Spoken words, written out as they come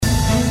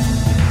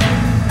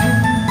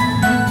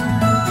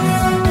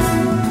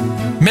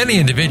Many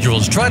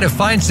individuals try to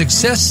find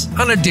success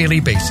on a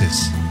daily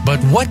basis. But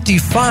what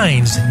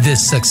defines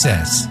this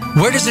success?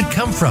 Where does it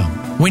come from?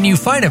 When you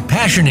find a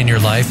passion in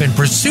your life and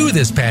pursue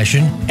this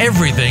passion,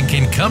 everything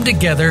can come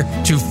together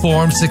to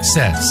form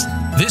success.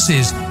 This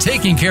is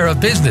Taking Care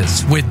of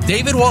Business with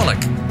David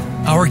Wallach.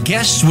 Our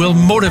guests will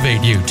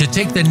motivate you to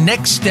take the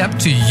next step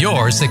to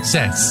your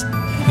success.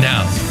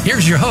 Now,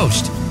 here's your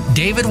host,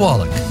 David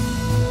Wallach.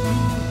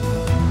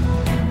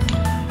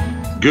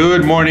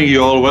 Good morning,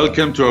 you all.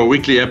 Welcome to our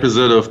weekly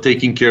episode of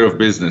Taking Care of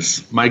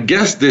Business. My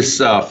guest this,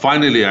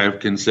 finally, I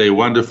can say,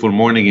 wonderful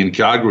morning in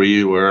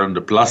Calgary, we're on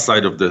the plus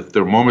side of the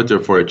thermometer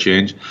for a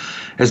change,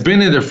 has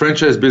been in the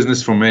franchise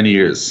business for many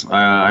years.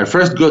 I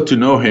first got to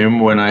know him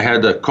when I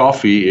had a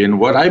coffee in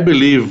what I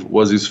believe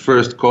was his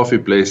first coffee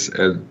place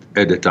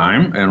at the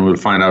time, and we'll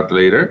find out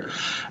later.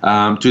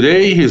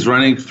 Today, he's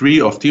running 3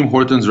 of Tim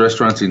Hortons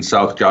restaurants in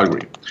South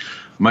Calgary.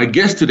 My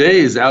guest today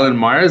is Alan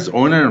Meyers,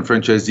 owner and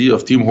franchisee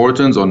of Tim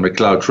Hortons on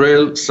McLeod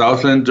Trail,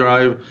 Southland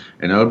Drive,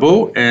 and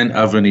Elbow, and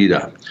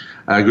Avenida.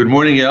 Good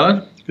morning,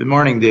 Alan. Good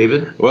morning,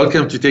 David.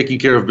 Welcome to Taking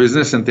Care of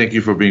Business, and thank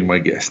you for being my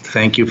guest.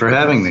 Thank you for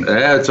having me.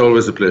 It's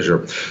always a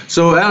pleasure.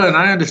 So, Alan,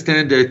 I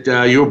understand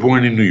that you were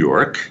born in New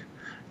York,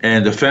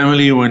 and the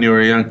family, when you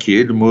were a young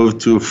kid,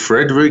 moved to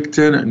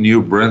Fredericton,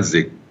 New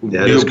Brunswick.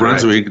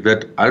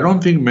 That I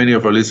don't think many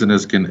of our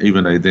listeners can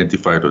even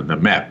identify it on the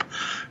map.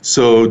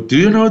 So do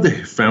you know the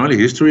family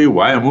history?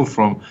 Why I moved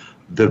from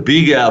the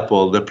Big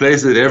Apple, the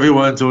place that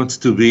everyone wants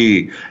to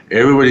be,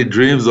 everybody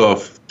dreams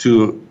of,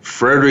 to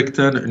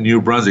Fredericton,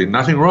 New Brunswick?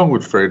 Nothing wrong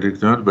with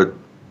Fredericton, but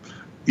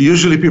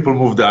usually people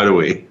move the other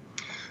way.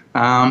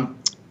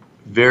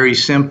 Very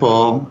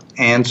simple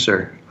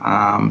answer.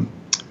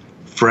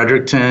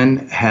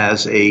 Fredericton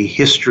has a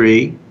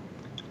history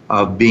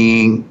of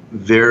being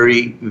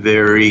very,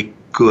 very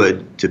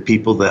good to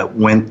people that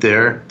went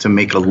there to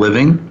make a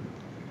living,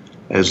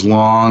 as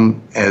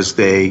long as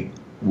they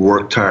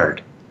worked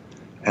hard.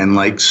 And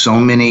like so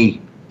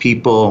many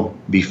people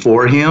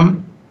before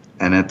him,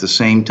 and at the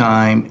same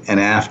time and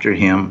after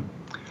him,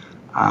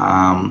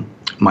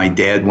 my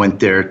dad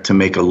went there to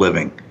make a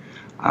living.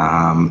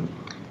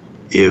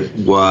 It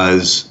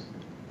was,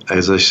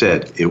 as I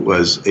said, it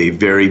was a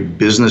very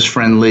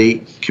business-friendly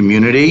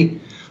community.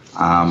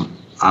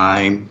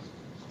 I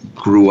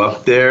grew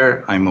up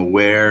there. I'm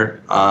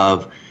aware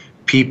of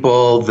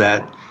people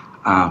that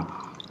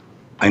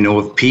I know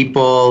of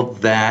people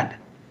that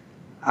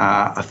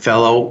a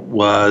fellow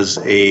was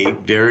a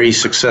very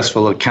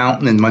successful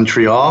accountant in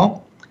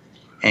Montreal,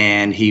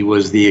 and he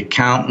was the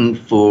accountant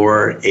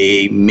for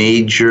a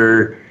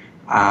major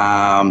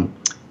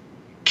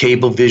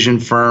cable vision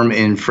firm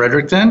in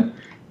Fredericton,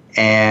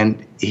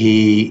 and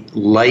he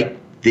liked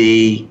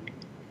the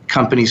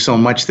company so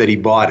much that he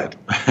bought it.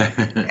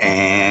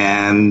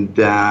 And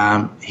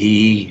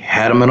he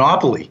had a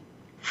monopoly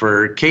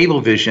for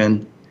cable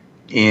vision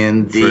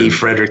in the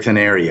Fredericton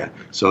area.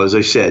 So as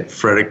I said,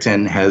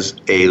 Fredericton has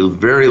a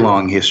very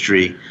long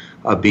history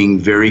of being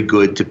very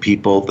good to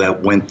people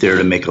that went there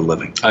to make a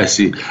living. I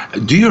see.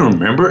 Do you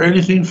remember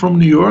anything from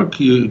New York?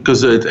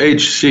 Because at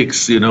age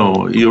 6,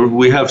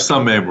 we have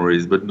some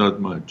memories, but not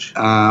much.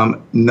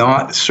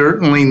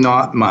 Certainly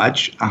not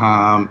much.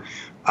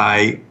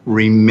 I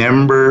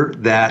remember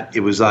that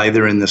it was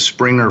either in the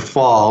spring or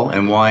fall,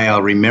 and why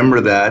I'll remember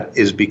that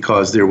is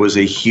because there was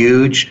a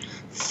huge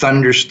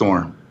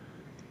thunderstorm,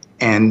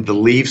 and the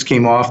leaves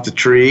came off the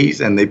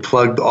trees, and they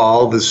plugged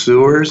all the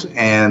sewers,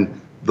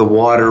 and the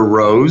water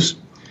rose,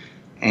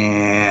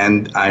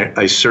 and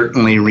I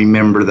certainly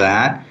remember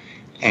that.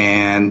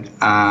 And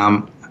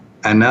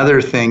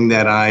another thing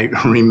that I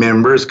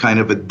remember is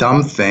kind of a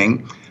dumb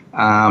thing.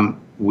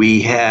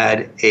 We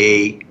had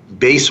a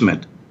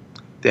basement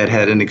that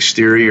had an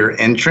exterior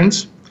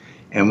entrance,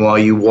 and while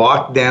you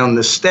walk down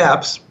the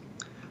steps,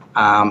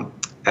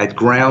 at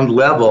ground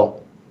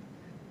level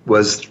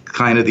was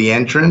kind of the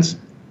entrance,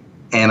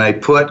 and I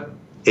put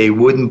a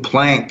wooden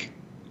plank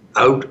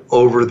out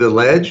over the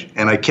ledge,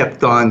 and I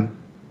kept on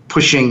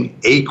pushing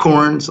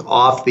acorns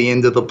off the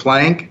end of the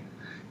plank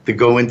to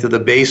go into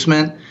the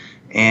basement,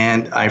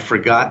 and I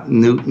forgot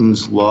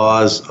Newton's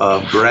laws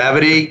of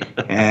gravity,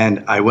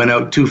 and I went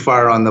out too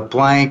far on the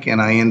plank, and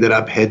I ended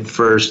up head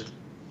first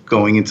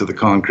going into the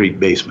concrete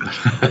basement.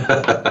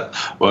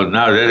 Well,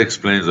 now that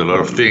explains a lot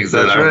of things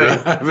that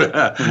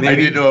I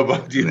didn't know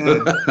about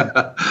you.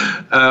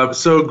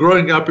 So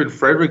growing up in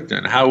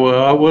Fredericton, how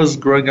was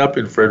growing up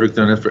in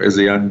Fredericton as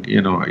a young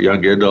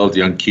adult,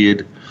 young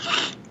kid?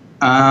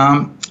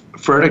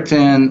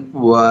 Fredericton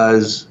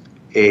was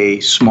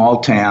a small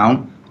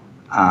town.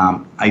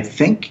 I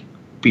think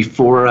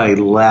before I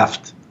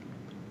left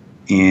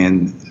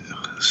in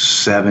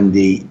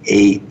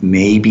 78,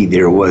 maybe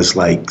there was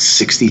like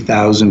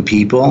 60,000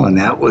 people, and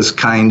that was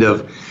kind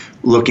of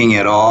looking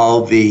at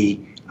all the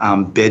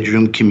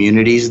bedroom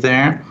communities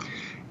there.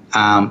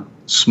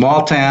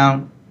 Small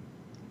town,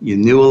 you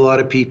knew a lot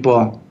of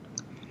people,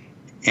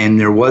 and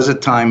there was a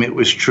time, it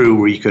was true,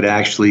 where you could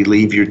actually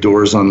leave your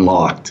doors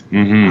unlocked.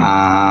 Mm-hmm.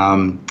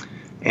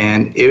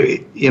 And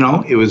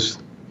it was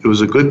it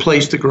was a good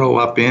place to grow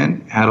up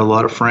in, had a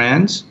lot of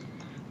friends.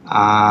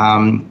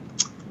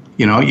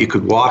 You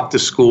could walk to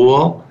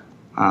school,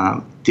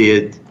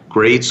 did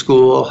grade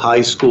school,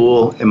 high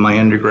school, and my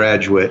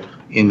undergraduate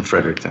in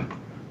Fredericton.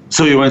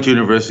 So you went to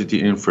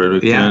university in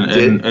Fredericton, Yeah,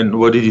 and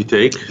what did you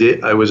take?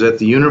 I was at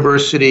the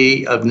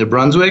University of New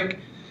Brunswick,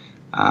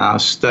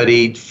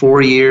 studied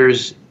 4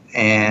 years,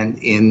 and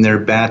in their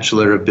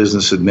Bachelor of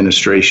Business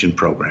Administration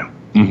program.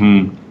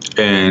 Mm-hmm.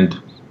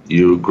 And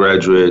you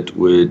graduate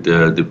with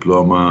a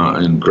diploma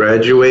and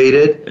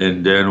Graduated.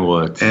 And then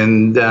what?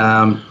 And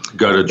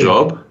got a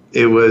job?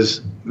 It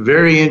was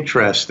very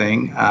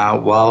interesting.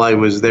 While I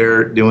was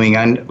there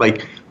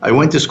I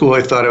went to school,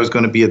 I thought I was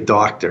going to be a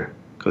doctor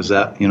because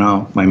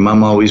my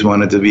mom always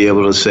wanted to be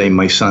able to say,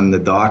 my son, the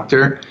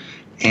doctor.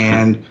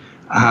 And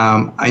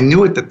I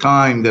knew at the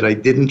time that I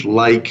didn't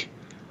like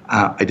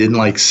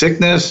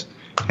sickness,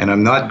 and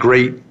I'm not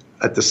great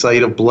at the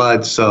sight of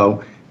blood,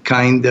 so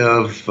kind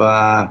of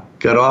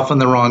got off on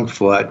the wrong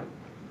foot,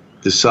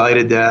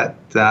 decided that,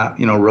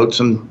 wrote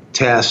some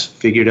tests,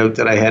 figured out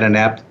that I had an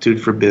aptitude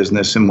for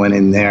business, and went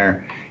in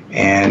there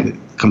and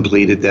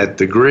completed that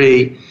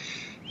degree.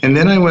 And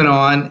then I went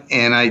on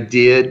and I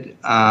did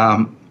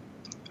my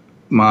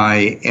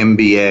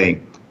MBA.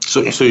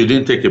 So you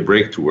didn't take a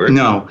break to work?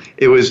 No,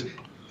 it was,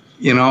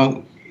 you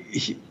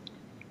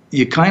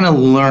kind of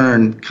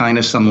learn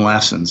some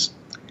lessons.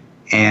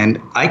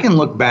 And I can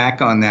look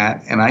back on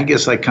that, and I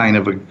guess I kind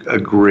of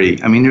agree.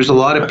 I mean, there's a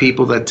lot of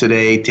people that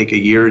today take a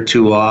year or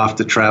two off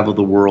to travel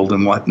the world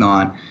and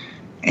whatnot.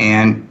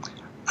 And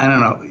I don't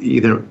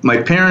know, my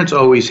parents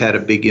always had a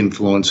big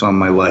influence on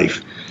my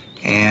life.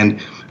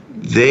 And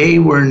they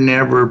were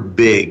never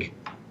big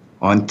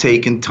on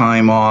taking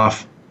time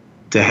off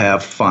to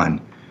have fun.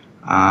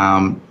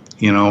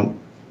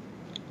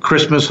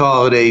 Christmas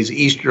holidays,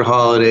 Easter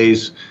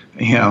holidays,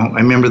 I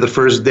remember the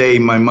first day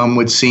my mom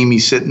would see me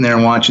sitting there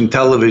watching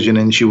television,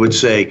 and she would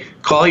say,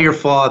 call your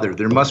father.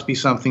 There must be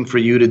something for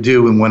you to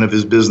do in one of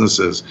his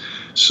businesses.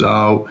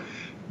 So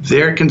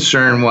their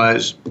concern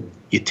was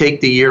you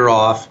take the year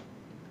off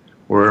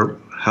or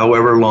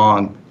however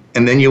long,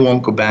 and then you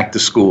won't go back to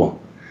school.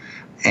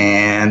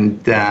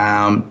 And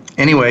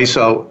anyway,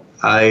 so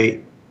I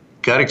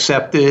got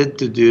accepted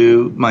to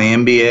do my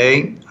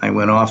MBA. I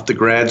went off to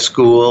grad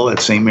school at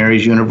St.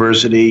 Mary's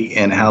University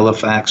in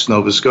Halifax,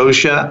 Nova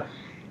Scotia,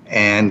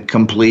 and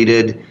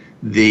completed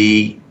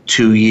the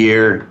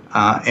 2-year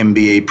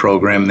MBA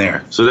program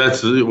there. So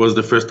that was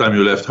the first time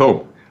you left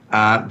home?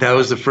 That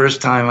was the first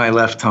time I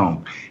left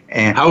home.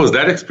 And how was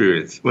that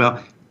experience?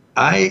 Well,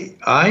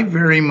 I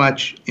very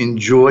much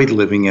enjoyed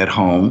living at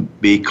home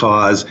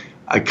because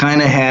I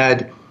kind of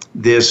had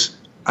this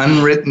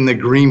unwritten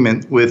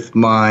agreement with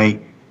my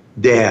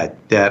dad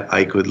that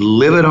I could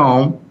live at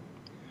home,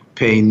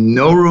 pay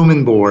no room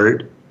and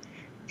board,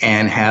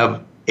 and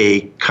have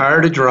a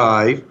car to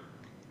drive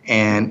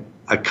and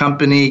a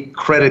company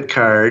credit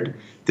card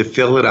to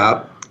fill it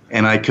up,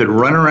 and I could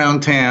run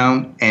around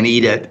town and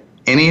eat at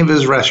any of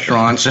his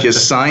restaurants,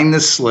 just sign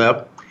this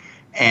slip,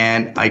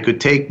 and I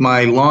could take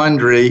my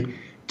laundry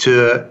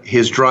to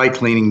his dry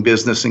cleaning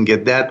business and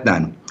get that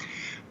done.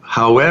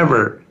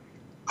 However,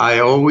 I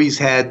always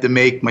had to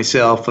make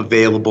myself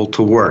available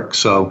to work.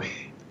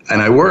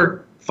 And I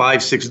worked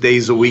 5-6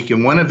 days a week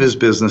in one of his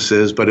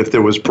businesses, but if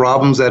there was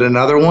problems at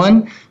another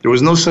one, there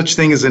was no such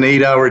thing as an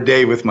 8-hour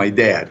day with my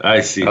dad. I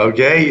see.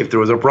 Okay? If there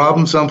was a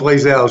problem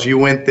someplace else, you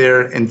went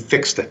there and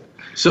fixed it.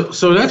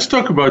 So let's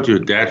talk about your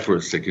dad for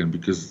a second,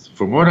 because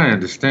from what I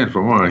understand,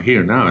 from what I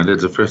hear now, and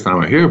that's the first time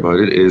I hear about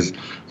it, is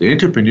the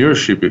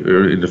entrepreneurship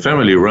in the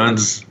family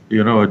runs,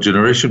 a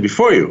generation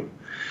before you.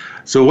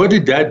 So what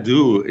did Dad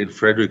do in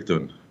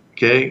Fredericton?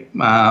 Okay,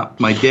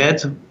 my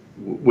dad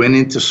went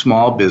into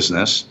small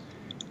business,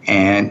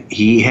 and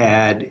he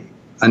had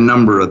a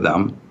number of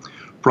them.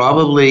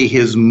 Probably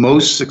his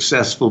most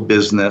successful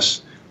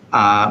business,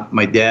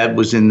 my dad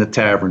was in the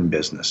tavern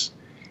business.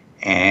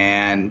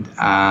 And,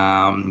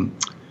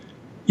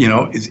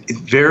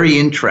 it's very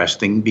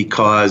interesting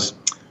because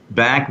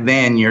back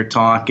then, you're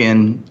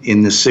talking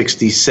in the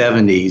 60s,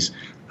 70s,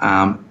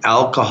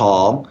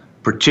 alcohol,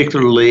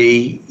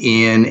 particularly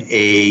in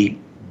a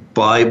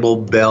Bible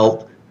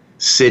Belt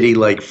city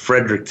like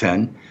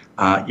Fredericton,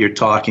 you're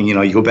talking,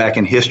 you go back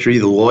in history,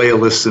 the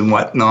Loyalists and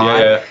whatnot.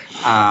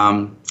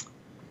 Yeah.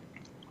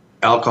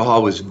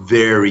 Alcohol was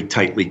very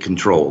tightly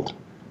controlled.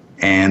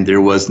 And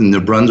there was the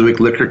New Brunswick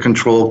Liquor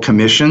Control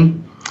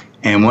Commission.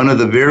 And one of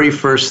the very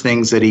first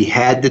things that he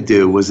had to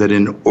do was that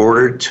in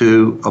order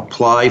to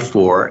apply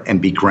for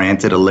and be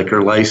granted a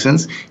liquor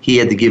license, he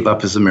had to give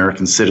up his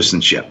American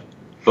citizenship.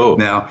 Oh.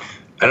 Now,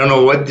 I don't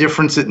know what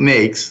difference it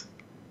makes,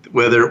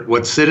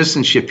 what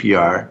citizenship you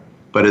are,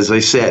 but as I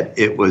said,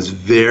 it was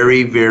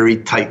very, very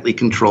tightly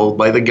controlled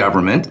by the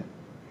government,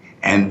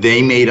 and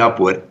they made up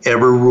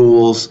whatever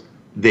rules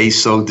they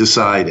so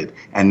decided,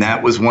 and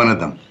that was one of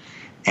them.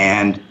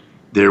 And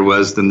there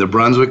was the New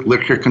Brunswick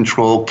Liquor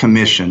Control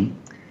Commission,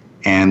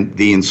 and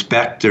the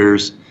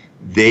inspectors,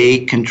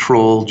 they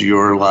controlled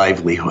your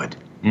livelihood.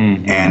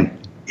 Mm-hmm.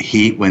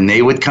 And when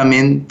they would come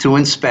in to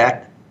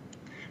inspect,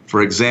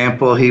 For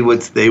example,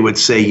 they would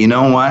say, you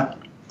know what?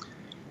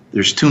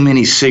 There's too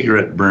many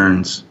cigarette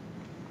burns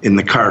in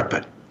the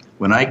carpet.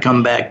 When I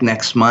come back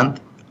next month,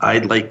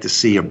 I'd like to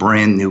see a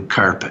brand new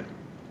carpet.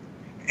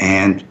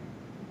 And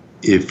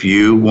if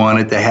you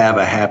wanted to have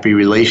a happy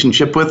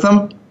relationship with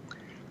them,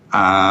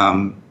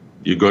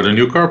 you got a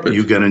new carpet.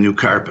 You got a new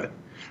carpet.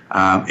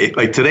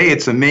 Like today,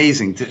 it's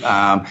amazing.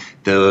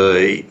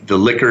 The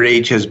liquor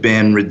age has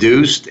been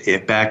reduced.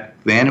 Back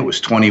then, it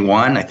was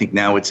 21. I think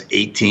now it's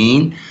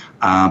 18.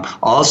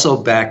 Also,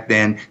 back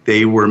then,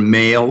 they were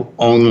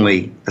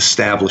male-only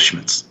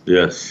establishments.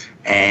 Yes.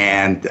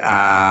 And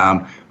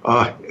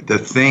the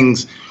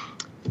things,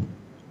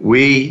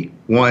 we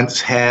once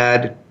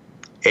had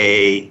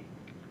a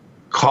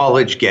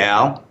college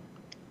gal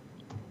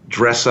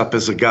dress up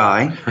as a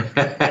guy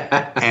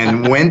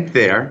and went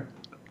there.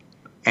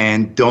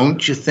 And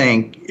don't you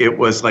think it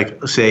was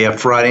like, say, a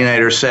Friday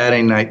night or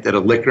Saturday night that a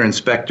liquor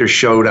inspector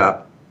showed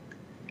up,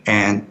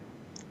 and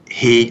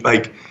she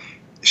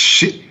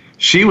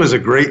was a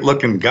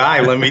great-looking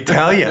guy, let me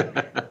tell you.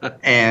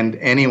 And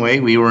anyway,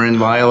 we were in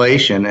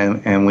violation,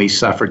 and we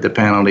suffered the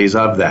penalties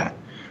of that.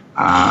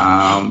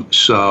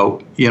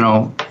 So,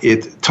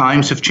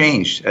 times have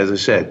changed, as I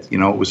said. It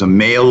was a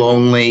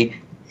male-only,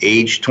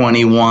 age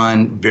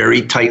 21,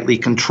 very tightly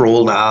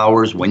controlled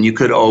hours, when you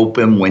could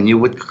open, when you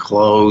would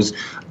close,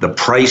 the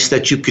price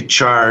that you could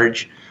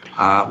charge.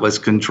 Was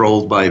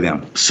controlled by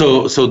them.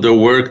 So the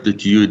work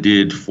that you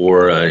did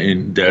for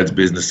in Dad's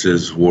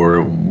businesses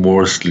were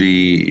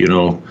mostly,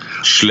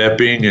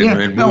 schlepping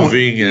and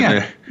moving.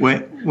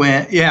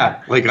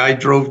 Like I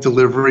drove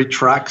delivery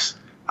trucks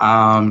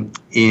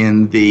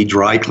in the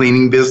dry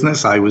cleaning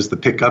business. I was the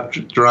pickup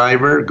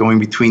driver going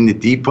between the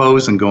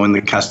depots and going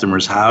to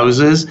customers'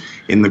 houses.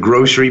 In the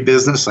grocery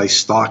business, I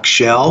stocked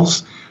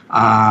shelves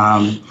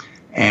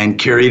and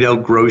carried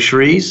out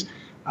groceries.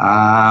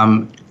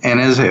 And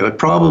as I say,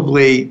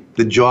 probably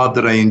the job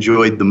that I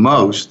enjoyed the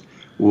most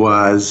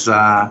was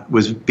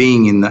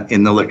being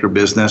in the liquor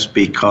business,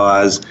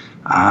 because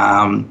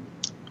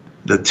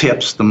the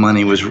tips, the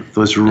money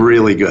was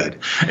really good.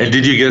 And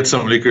did you get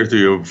some liquor to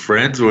your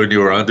friends when you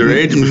were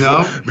underage?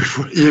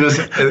 Before,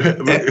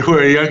 who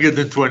were younger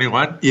than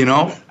 21?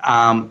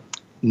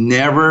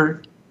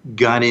 Never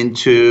got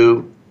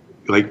into,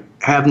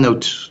 have no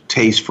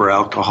taste for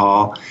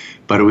alcohol,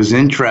 but it was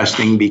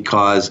interesting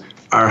because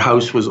our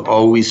house was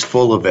always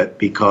full of it,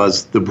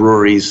 because the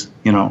breweries,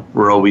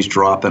 were always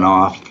dropping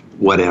off,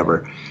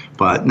 whatever.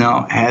 But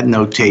no, had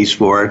no taste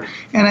for it.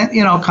 And,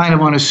 kind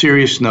of on a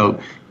serious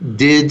note,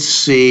 did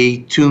see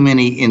too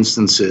many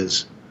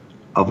instances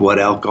of what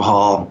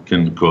alcohol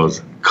can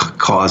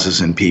causes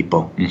in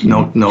people.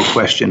 Mm-hmm. No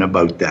question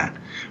about that.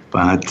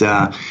 But,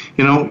 as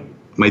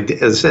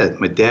I said,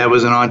 my dad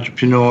was an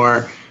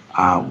entrepreneur.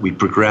 We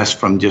progressed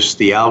from just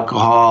the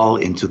alcohol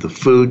into the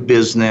food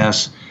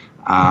business.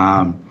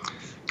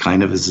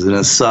 Kind of as an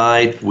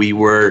aside, we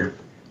were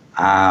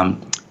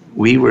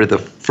the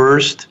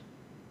first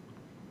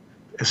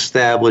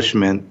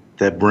establishment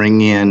that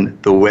bring in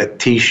the wet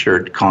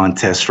T-shirt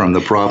contest from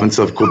the province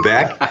of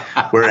Quebec,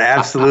 where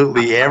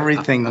absolutely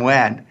everything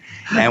went.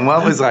 And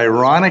what was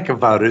ironic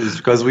about it is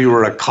because we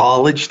were a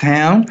college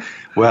town.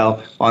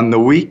 Well, on the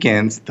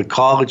weekends, the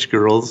college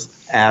girls,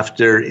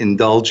 after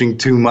indulging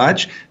too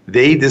much,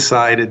 they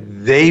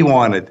decided they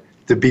wanted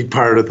to be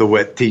part of the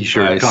wet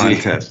T-shirt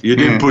contest. You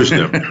didn't push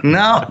them.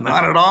 No,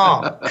 not at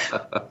all.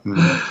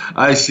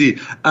 I see.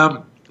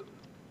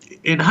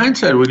 In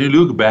hindsight, when you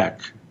look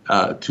back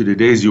to the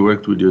days you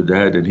worked with your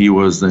dad and he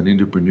was an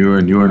entrepreneur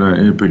and you were an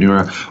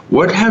entrepreneur,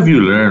 what have you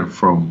learned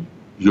from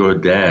your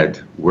dad,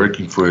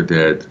 working for your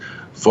dad,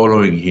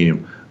 following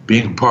him,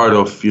 being part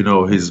of,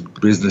 his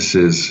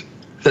businesses?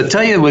 I'll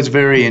tell you what's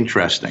very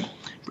interesting.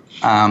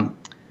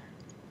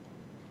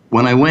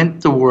 When I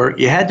went to work,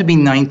 you had to be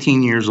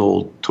 19 years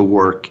old to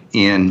work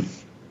in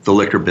the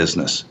liquor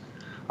business.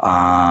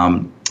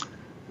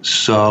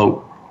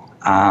 So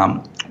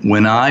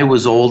when I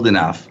was old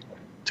enough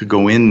to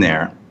go in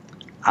there,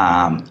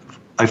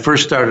 I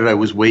first started, I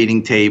was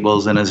waiting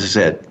tables. And as I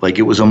said,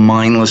 it was a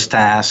mindless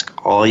task.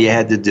 All you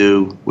had to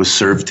do was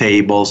serve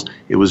tables.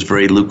 It was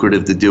very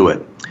lucrative to do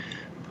it.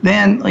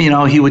 Then,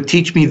 he would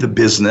teach me the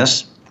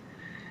business,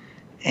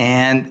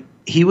 and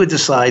he would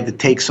decide to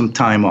take some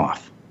time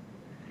off.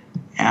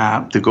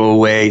 To go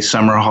away,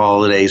 summer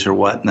holidays or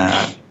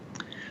whatnot.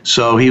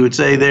 So he would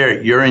say,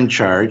 there, you're in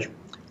charge.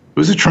 It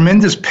was a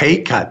tremendous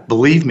pay cut,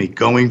 believe me,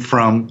 going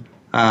from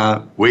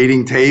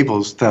waiting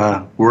tables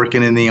to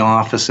working in the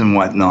office and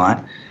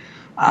whatnot.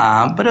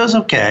 But it was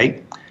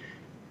okay.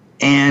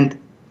 And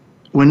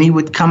when he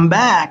would come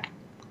back,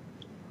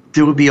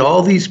 there would be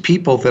all these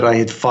people that I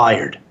had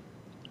fired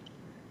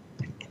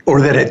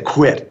or that had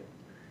quit.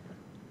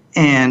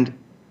 And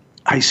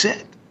I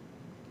said,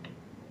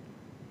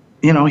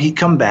 he'd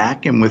come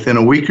back, and within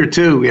a week or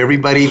two,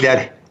 everybody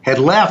that had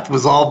left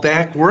was all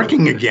back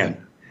working again.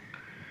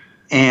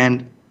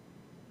 And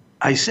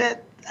I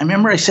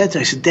remember I said,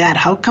 Dad,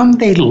 how come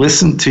they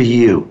listen to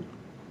you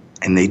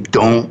and they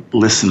don't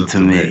listen to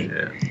me?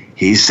 Yeah.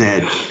 He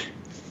said,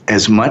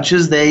 as much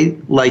as they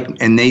like,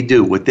 and they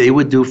do, what they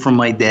would do for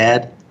my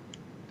dad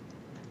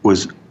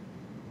was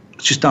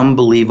just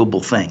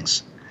unbelievable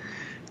things.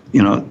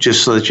 You know,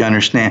 just so that you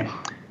understand,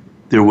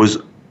 there was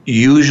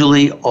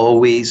usually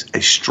always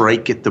a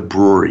strike at the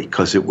brewery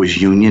because it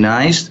was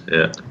unionized.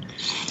 Yeah.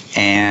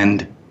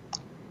 And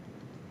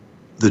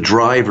the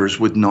drivers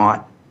would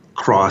not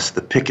cross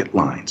the picket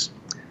lines.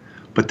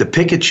 But the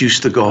pickets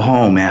used to go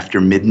home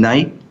after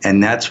midnight,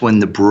 and that's when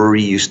the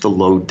brewery used to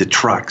load the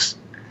trucks.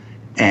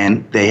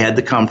 And they had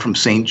to come from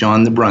St.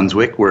 John, New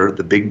Brunswick, where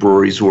the big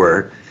breweries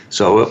were.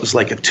 So it was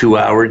like a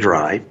 2-hour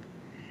drive.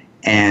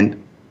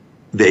 And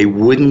they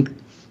wouldn't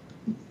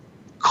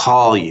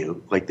call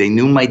you. Like, they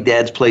knew my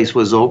dad's place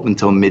was open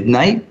till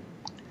midnight.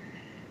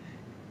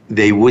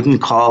 They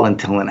wouldn't call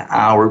until an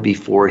hour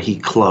before he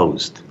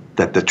closed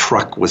that the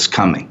truck was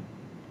coming.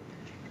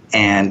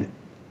 And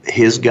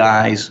his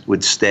guys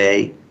would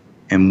stay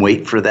and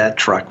wait for that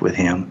truck with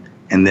him,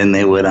 and then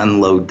they would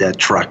unload that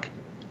truck.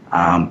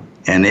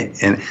 And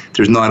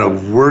there's not a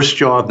worse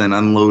job than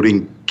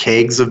unloading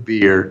kegs of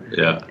beer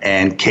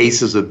and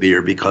cases of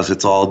beer because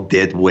it's all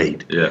dead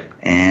weight. Yeah.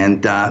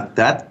 And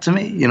that, to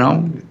me, you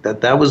know,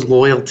 that was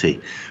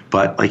loyalty.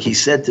 But like he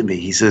said to me,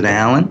 he said,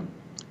 Alan,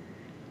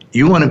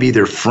 you want to be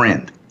their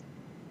friend.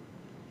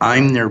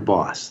 I'm their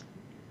boss.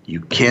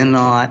 You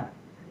cannot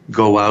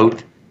go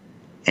out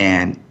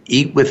and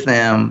eat with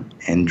them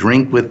and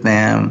drink with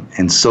them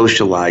and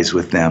socialize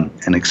with them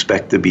and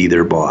expect to be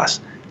their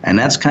boss. And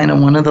that's kind of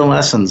one of the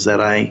lessons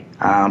that I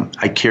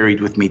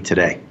carried with me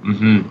today.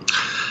 Mm-hmm.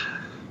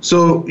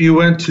 So you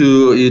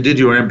did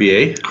your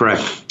MBA.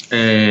 Correct.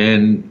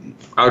 And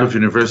out of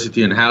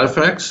university in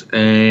Halifax,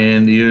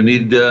 and you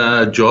need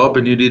a job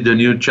and you need a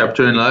new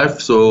chapter in life.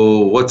 So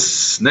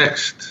what's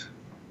next?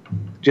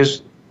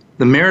 Just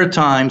the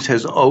Maritimes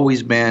has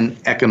always been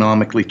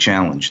economically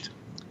challenged.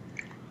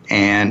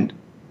 And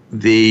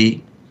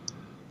the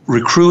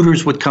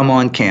recruiters would come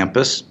on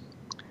campus,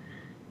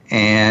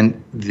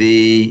 and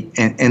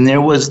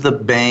there was the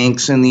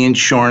banks and the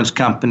insurance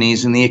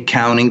companies and the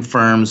accounting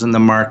firms and the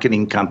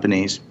marketing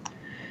companies.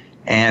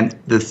 And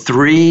the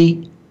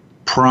three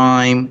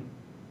prime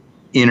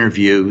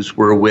interviews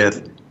were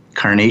with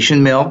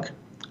Carnation Milk,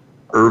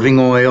 Irving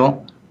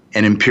Oil,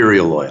 and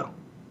Imperial Oil.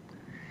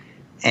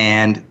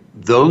 And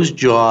those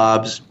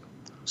jobs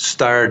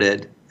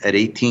started at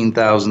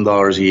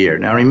 $18,000 a year.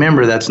 Now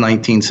remember, that's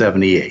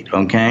 1978,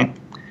 okay?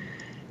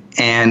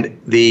 And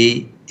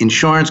the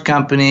insurance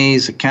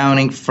companies,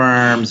 accounting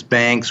firms,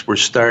 banks were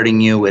starting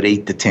you at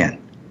 8 to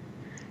 10.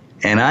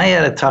 And I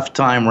had a tough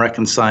time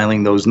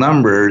reconciling those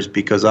numbers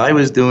because I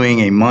was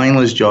doing a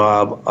mindless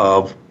job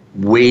of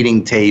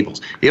waiting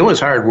tables. It was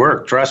hard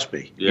work, trust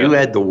me. Yeah. You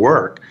had to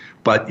work,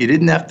 but you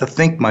didn't have to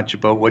think much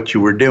about what you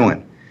were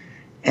doing.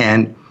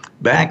 And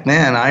back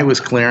then, I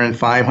was clearing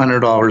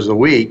 $500 a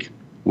week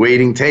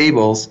waiting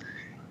tables.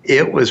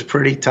 It was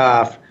pretty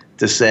tough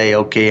to say,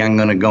 okay, I'm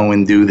going to go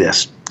and do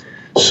this.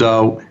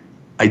 So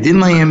I did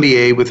my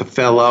MBA with a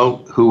fellow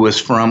who was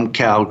from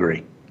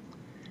Calgary.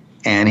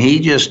 And he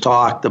just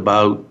talked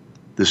about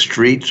the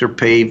streets are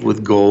paved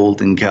with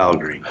gold in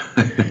Calgary.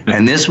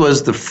 And this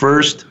was the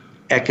first,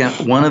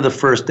 one of the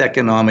first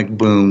economic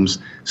booms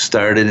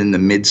started in the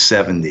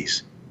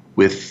mid-'70s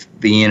with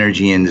the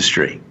energy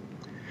industry.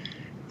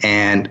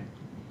 And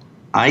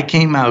I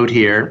came out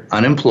here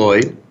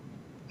unemployed,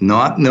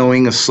 not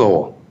knowing a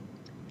soul.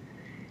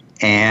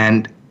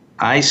 And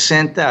I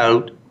sent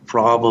out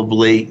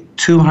probably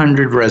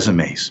 200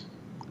 resumes.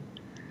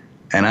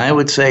 And I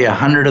would say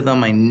 100 of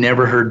them I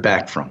never heard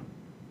back from.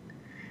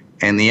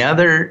 And the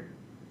other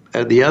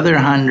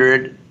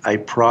 100, I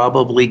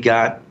probably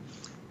got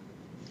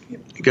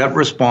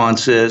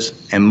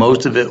responses, and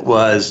most of it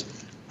was,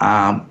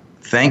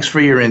 thanks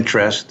for your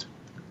interest,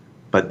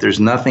 but there's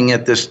nothing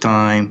at this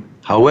time.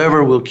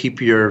 However, we'll keep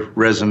your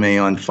resume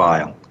on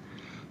file.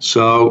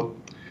 So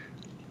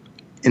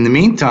in the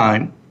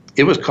meantime,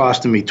 it was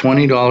costing me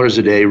 $20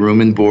 a day,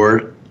 room and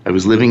board. I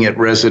was living at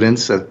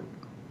residence at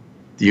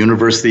the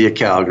University of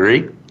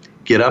Calgary,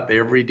 get up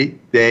every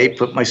day,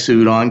 put my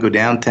suit on, go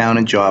downtown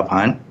and job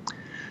hunt.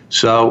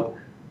 So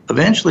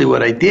eventually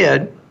what I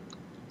did,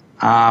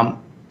 I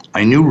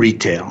knew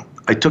retail.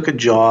 I took a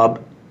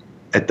job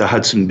at the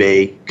Hudson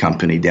Bay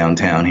Company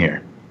downtown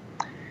here.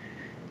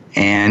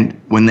 And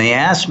when they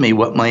asked me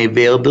what my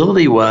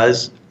availability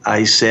was,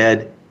 I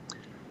said,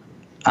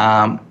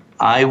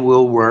 I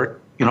will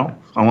work,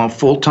 I want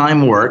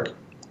full-time work,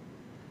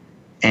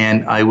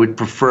 and I would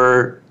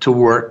prefer to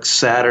work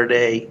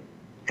Saturday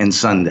and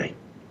Sunday.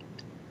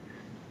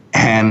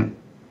 And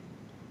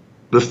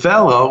the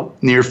fellow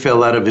near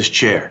fell out of his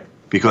chair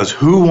because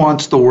who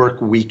wants to work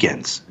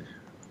weekends?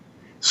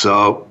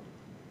 So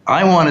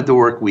I wanted to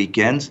work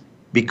weekends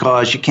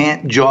because you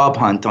can't job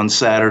hunt on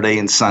Saturday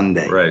and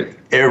Sunday. Right.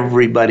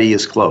 Everybody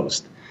is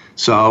closed.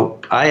 So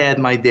I had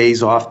my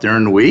days off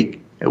during the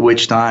week, at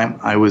which time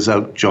I was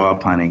out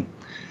job hunting.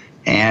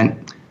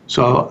 And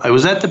so I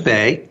was at the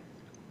Bay,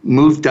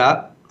 moved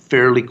up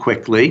fairly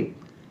quickly,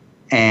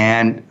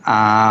 and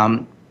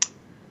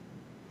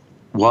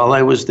while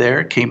I was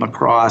there, came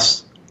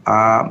across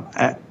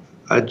an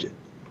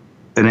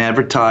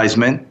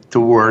advertisement to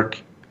work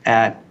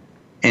at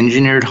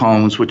Engineered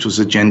Homes, which was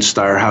a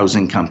Genstar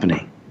housing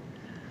company.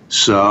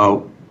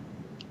 So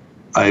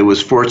I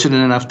was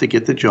fortunate enough to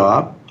get the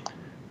job.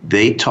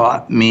 They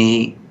taught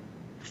me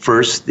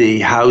first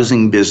the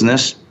housing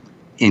business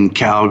in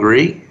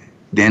Calgary,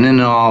 then in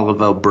all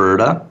of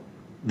Alberta,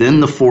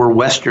 then the 4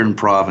 western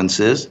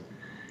provinces,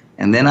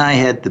 and then I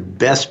had the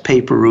best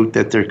paper route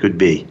that there could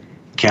be.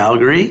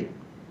 Calgary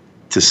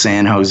to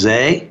San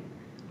Jose,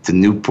 to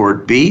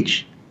Newport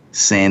Beach,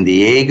 San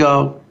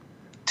Diego,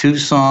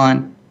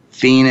 Tucson,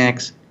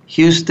 Phoenix,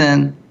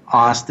 Houston,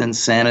 Austin,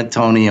 San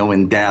Antonio,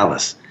 and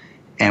Dallas.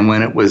 And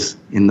when it was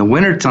in the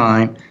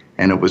wintertime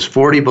and it was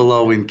 40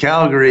 below in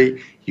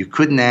Calgary, you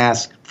couldn't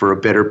ask for a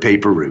better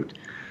paper route.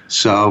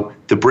 So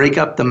to break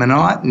up the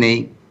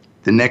monotony,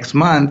 the next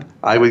month,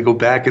 I would go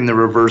back in the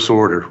reverse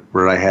order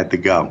where I had to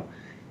go.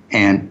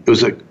 And it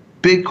was a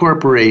big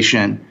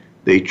corporation.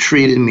 They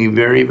treated me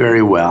very,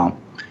 very well.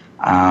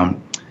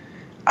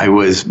 I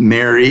was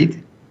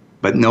married,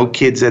 but no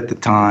kids at the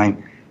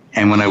time.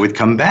 And when I would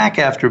come back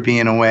after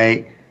being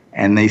away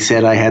and they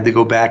said I had to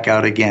go back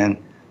out again,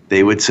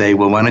 they would say,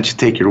 well, why don't you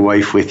take your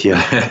wife with you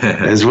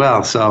as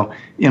well? So,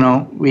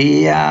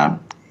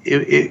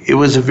 it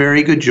was a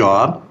very good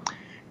job.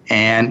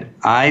 And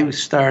I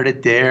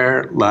started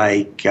there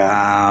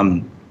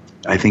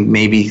I think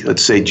maybe,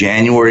 let's say,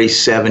 January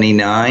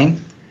 79.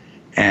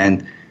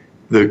 And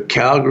the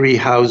Calgary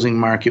housing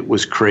market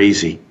was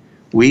crazy.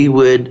 We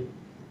would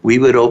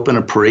open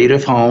a parade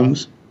of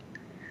homes.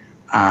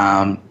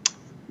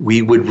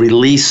 We would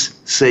release,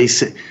 say,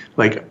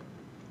 like,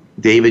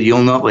 David,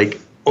 you'll know, like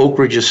Oak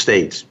Ridge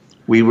Estates.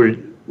 We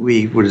would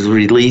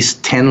release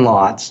 10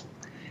 lots,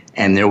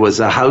 and there was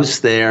a house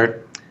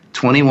there,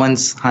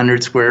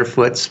 2,100 square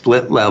foot,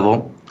 split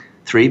level,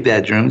 3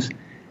 bedrooms,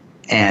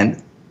 and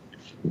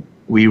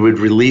we would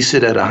release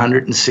it at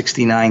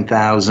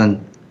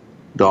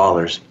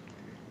 $169,000,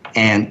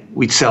 and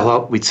we'd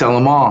sell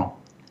them all.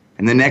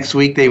 And the next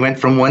week they went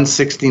from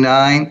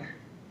 169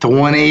 to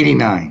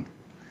 189,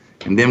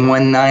 and then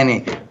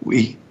 190.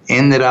 We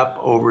ended up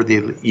over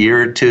the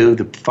year or two,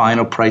 the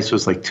final price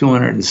was like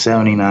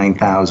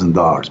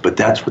 $279,000. But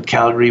that's what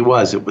Calgary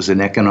was. It was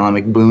an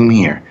economic boom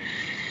here.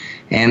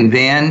 And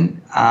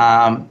then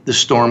the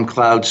storm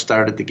clouds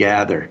started to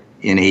gather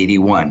in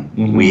 81.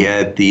 Mm-hmm. We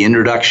had the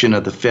introduction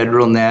of the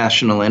Federal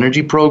National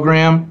Energy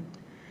Program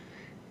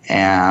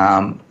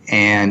and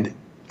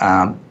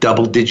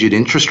double-digit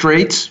interest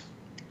rates,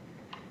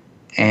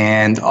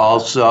 and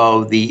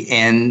also the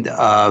end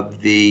of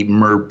the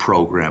MERB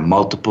program,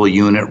 multiple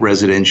unit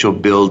residential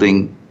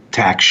building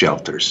tax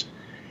shelters.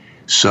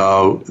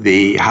 So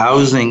the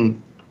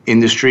housing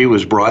industry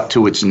was brought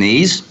to its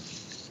knees,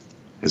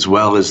 as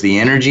well as the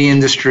energy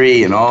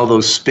industry and all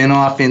those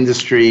spin-off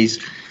industries.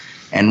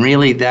 And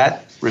really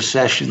that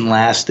recession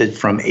lasted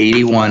from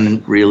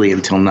 81 really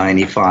until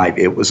 95.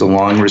 It was a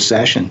long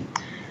recession.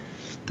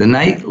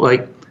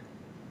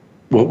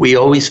 What we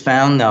always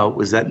found, though,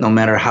 was that no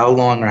matter how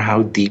long or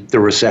how deep the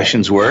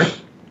recessions were,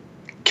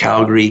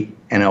 Calgary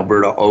and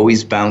Alberta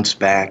always bounced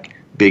back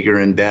bigger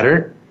and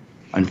better.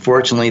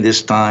 Unfortunately,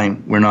 this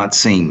time, we're not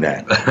seeing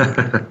that.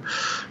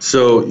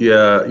 So,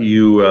 yeah,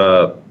 you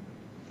are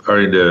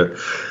in the,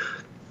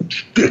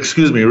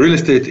 real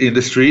estate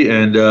industry,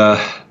 and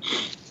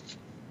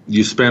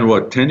you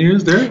spent, 10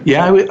 years there?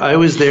 Yeah, I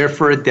was there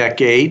for a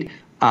decade.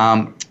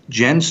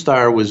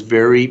 Genstar was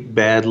very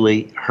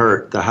badly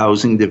hurt, the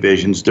housing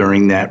divisions,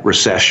 during that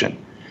recession.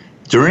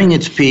 During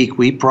its peak,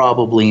 we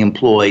probably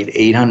employed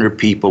 800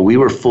 people. We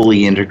were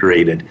fully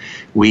integrated.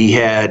 We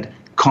had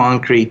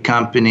concrete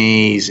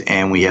companies,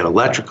 and we had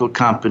electrical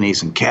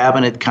companies and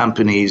cabinet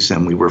companies,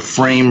 and we were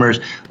framers.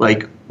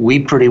 Like, we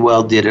pretty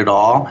well did it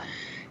all.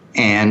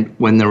 And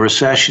when the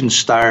recession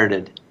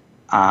started,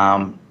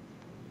 the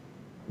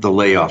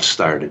layoffs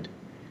started.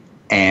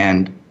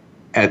 And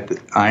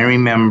I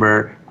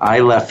remember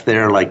I left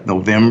there like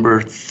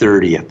November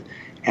 30th,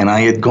 and I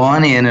had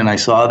gone in and I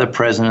saw the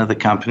president of the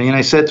company, and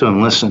I said to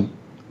him, listen,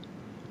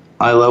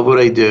 I love what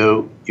I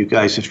do. You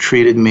guys have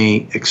treated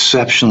me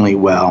exceptionally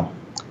well.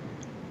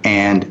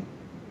 And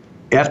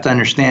you have to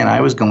understand,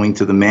 I was going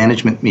to the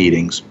management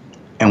meetings,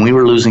 and we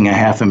were losing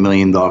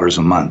 $500,000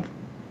 a month.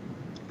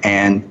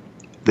 And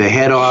the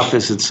head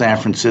office in San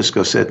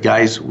Francisco said,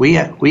 guys, we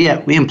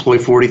employ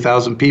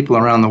 40,000 people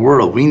around the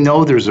world. We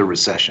know there's a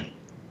recession.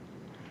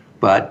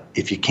 But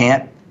if you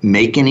can't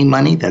make any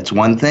money, that's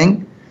one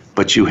thing,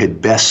 but you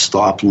had best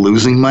stop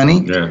losing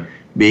money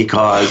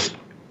because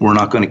we're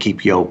not going to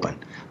keep you open.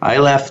 I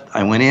left,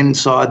 I went in and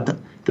saw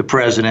the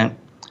president,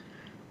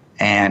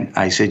 and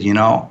I said,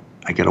 I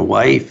got a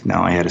wife,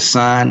 now I had a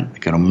son, I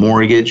got a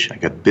mortgage, I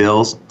got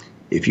bills.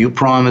 If you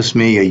promise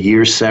me a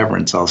year's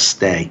severance, I'll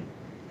stay.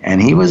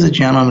 And he was a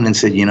gentleman and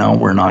said,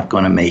 we're not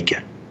going to make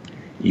it.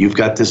 You've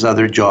got this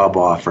other job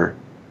offer.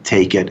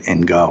 Take it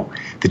and go.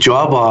 The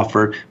job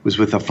offer was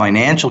with a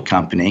financial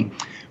company,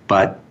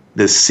 but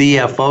the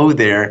CFO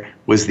there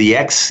was the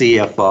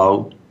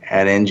ex-CFO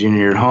at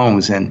Engineered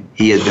Homes, and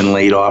he had been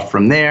laid off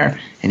from there,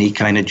 and he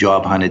kind of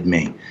job hunted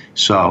me.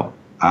 So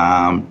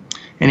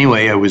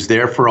anyway, I was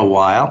there for a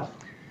while,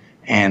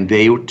 and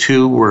they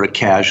too were a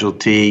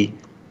casualty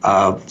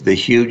of the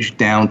huge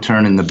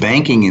downturn in the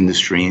banking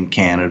industry in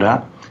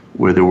Canada,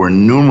 where there were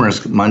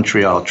numerous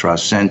Montreal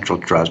Trust, Central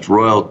Trust,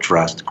 Royal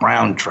Trust,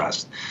 Crown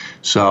Trust.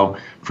 So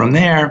from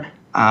there,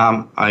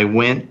 I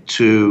went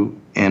to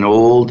an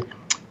old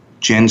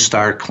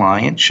GenStar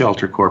client,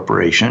 Shelter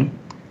Corporation,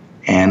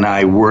 and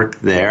I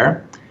worked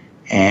there.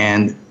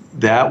 And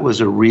that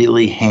was a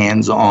really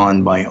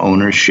hands-on by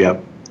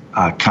ownership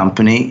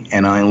company,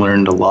 and I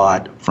learned a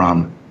lot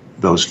from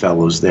those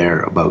fellows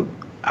there about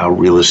how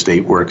real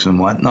estate works and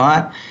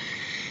whatnot.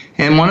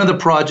 And one of the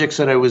projects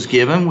that I was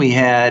given, we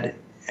had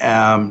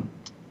a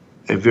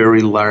very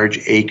large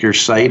acre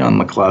site on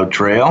McLeod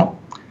Trail.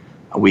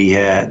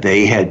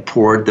 They had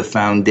poured the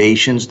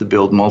foundations to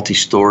build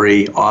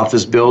multi-story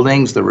office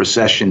buildings. The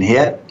recession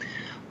hit.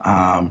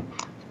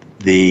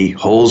 The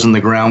holes in the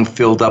ground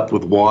filled up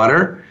with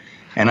water.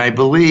 And I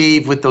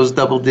believe with those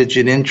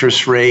double-digit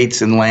interest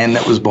rates and land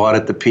that was bought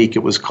at the peak, it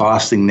was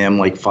costing them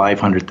like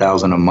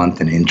 $500,000 a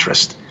month in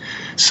interest.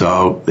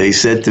 So they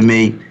said to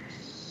me,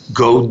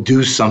 go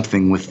do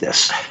something with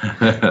this,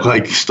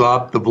 like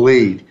stop the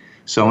bleed.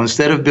 So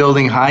instead of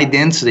building high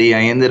density,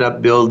 I ended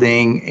up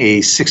building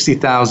a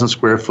 60,000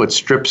 square foot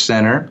strip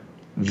center.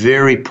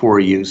 Very poor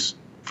use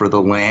for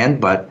the land,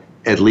 but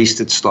at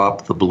least it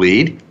stopped the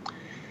bleed.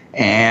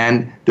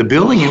 And the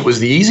building it was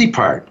the easy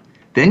part.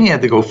 Then you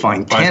had to go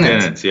find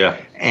tenants. Yeah.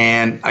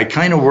 And I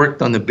kind of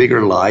worked on the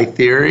bigger lie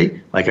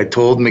theory. Like I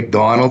told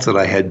McDonald's that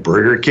I had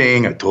Burger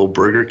King. I told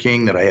Burger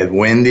King that I had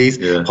Wendy's,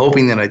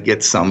 hoping that I'd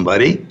get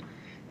somebody.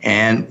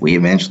 And we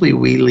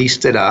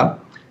leased it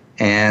up.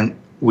 And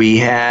we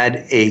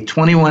had a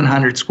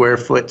 2,100 square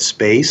foot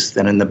space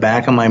that in the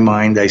back of my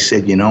mind, I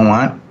said, you know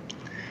what?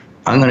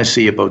 I'm going to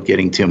see about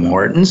getting Tim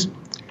Hortons.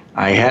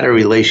 I had a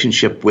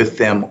relationship with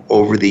them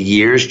over the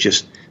years,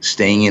 just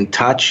staying in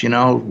touch,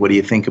 what do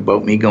you think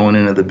about me going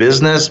into the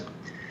business?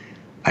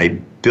 I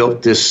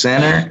built this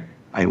center.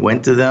 I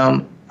went to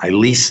them. I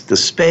leased the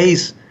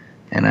space.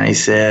 And I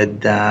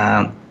said,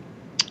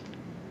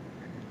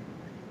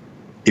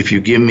 if you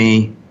give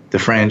me the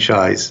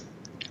franchise,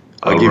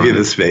 I'll give you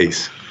the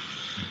space.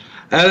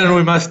 Alan,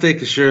 we must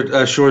take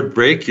a short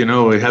break.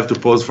 We have to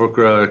pause for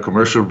a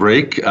commercial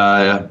break.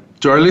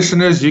 To our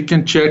listeners, you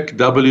can check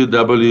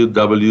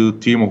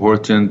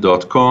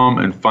www.timhorton.com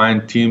and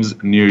find the teams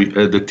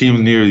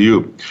near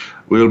you.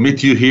 We'll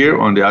meet you here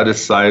on the other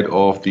side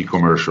of the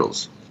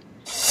commercials.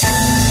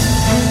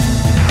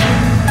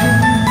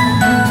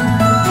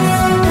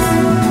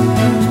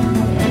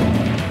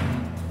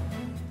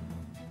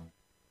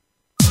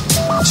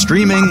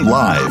 Streaming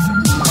live,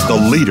 the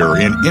leader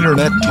in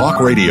Internet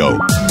talk radio,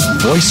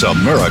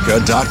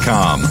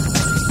 VoiceAmerica.com.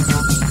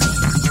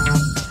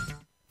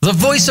 The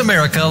Voice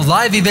America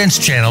Live Events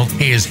channel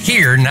is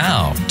here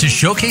now to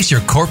showcase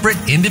your corporate,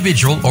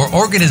 individual, or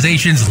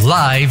organization's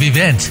live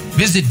event.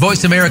 Visit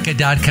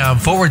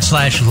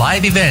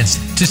voiceamerica.com/live events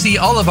to see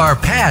all of our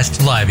past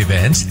live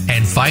events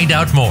and find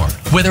out more.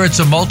 Whether it's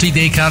a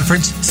multi-day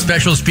conference,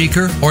 special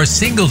speaker, or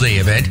single-day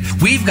event,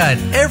 we've got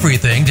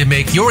everything to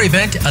make your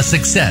event a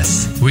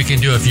success. We can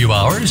do a few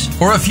hours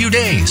or a few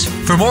days.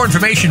 For more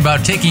information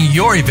about taking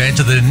your event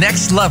to the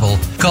next level,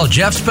 call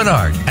Jeff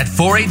Spinard at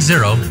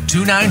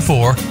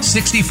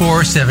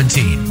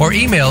 480-294-6417 or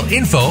email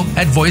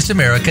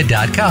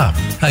info@voiceamerica.com.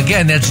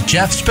 Again, that's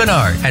Jeff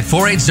Spinard at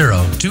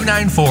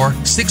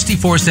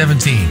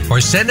 480-294-6417 or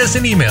send us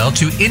an email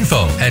to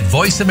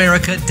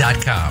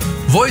info@voiceamerica.com.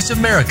 Voice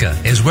America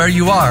is where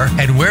you are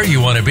and where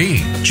you want to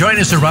be. Join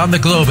us around the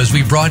globe as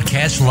we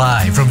broadcast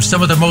live from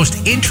some of the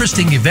most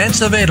interesting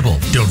events available.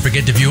 Don't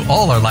forget to view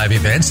all our live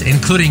events,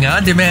 including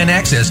on-demand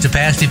access to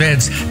past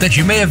events that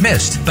you may have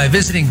missed by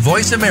visiting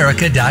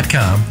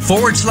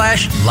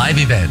voiceamerica.com/live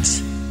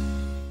events.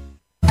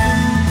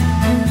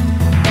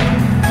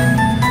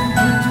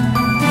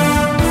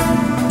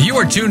 You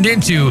are tuned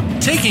into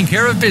Taking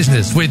Care of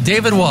Business with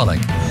David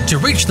Wallach. To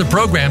reach the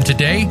program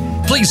today,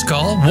 please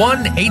call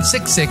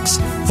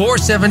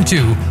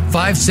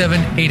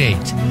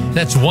 1-866-472-5788.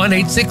 That's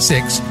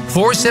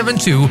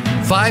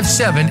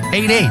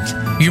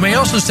 1-866-472-5788. You may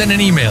also send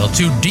an email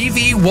to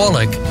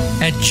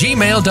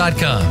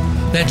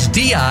dvwallach@gmail.com. That's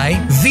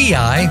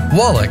DIVI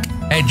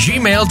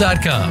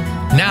Wallach@gmail.com.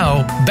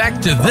 Now, back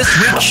to this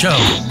week's show.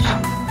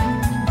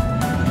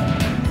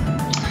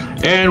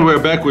 And we're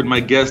back with my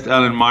guest,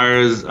 Alan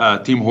Meyers,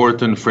 Tim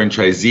Horton,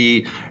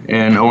 franchisee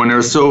and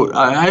owner. So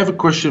I have a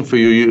question for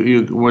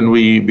you.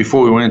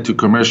 Before we went into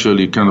commercial,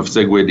 you kind of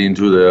segued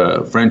into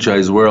the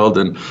franchise world.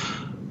 And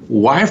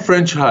why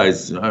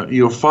franchise?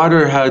 Your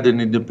father had an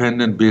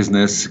independent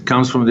business,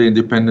 comes from the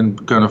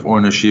independent kind of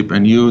ownership,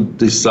 and you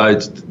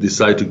decide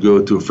to go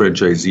to a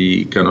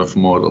franchisee kind of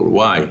model.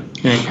 Why?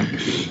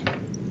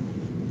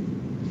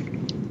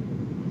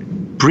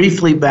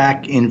 Briefly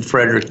back in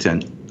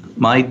Fredericton,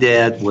 my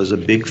dad was a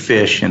big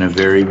fish in a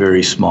very,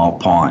 very small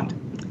pond.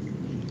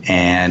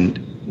 And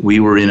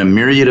we were in a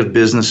myriad of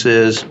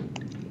businesses.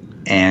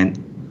 And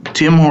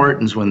Tim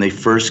Hortons, when they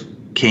first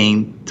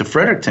came to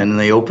Fredericton and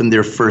they opened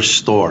their first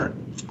store.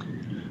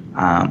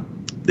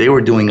 They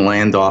were doing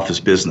land office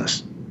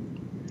business.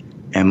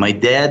 And my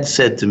dad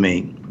said to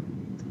me,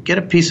 get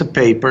a piece of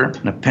paper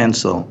and a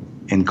pencil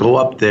and go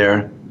up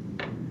there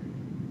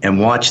and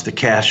watch the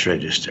cash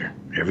register.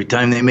 Every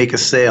time they make a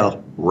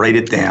sale, write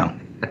it down.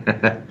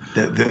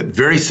 the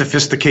very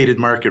sophisticated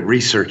market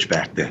research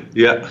back then.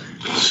 Yeah.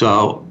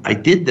 So I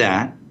did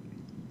that,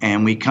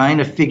 and we kind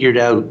of figured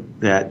out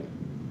that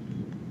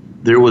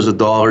there was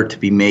 $1 to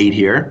be made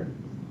here.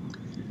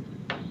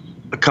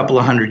 A couple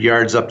of 100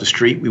 yards up the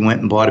street, we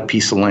went and bought a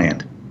piece of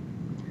land.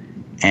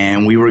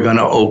 And we were going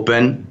to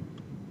open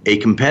a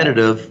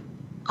competitive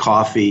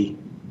coffee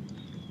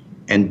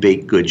and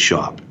baked goods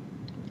shop.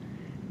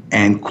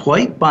 And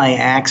quite by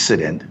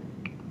accident,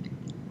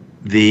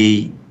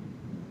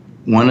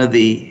 one of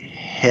the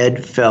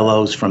head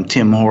fellows from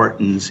Tim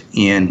Hortons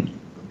from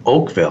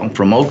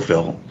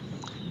Oakville,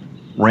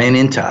 ran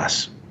into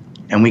us.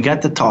 And we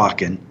got to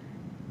talking,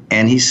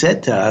 and he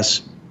said to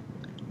us,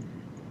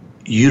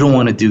 you don't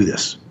want to do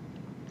this.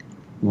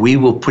 We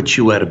will put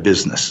you out of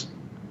business.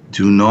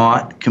 Do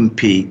not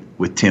compete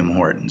with Tim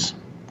Hortons.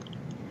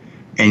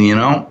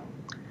 And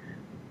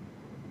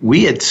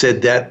we had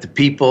said that to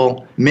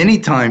people many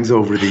times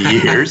over the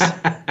years.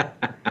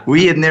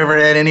 We had never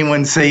had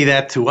anyone say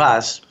that to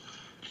us,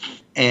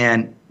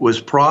 and was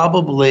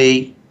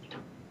probably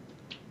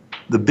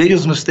the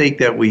biggest mistake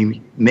that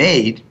we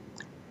made.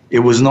 It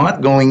was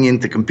not going in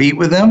to compete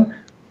with them,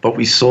 but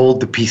we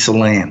sold the piece of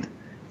land,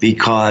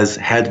 because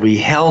had we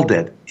held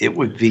it, it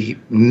would be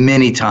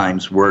many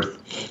times worth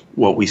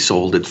what we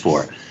sold it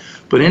for.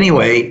 But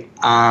anyway,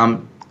 I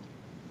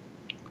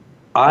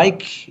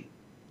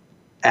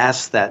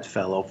asked that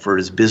fellow for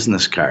his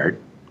business card,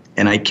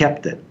 and I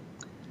kept it.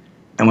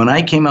 And when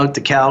I came out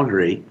to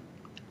Calgary,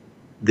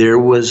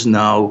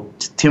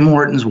 Tim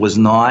Hortons was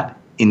not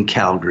in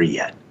Calgary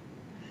yet.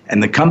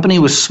 And the company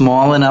was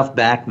small enough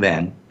back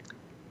then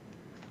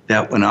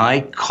that when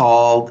I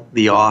called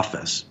the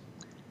office,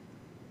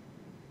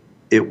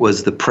 it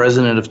was the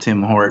president of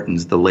Tim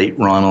Hortons, the late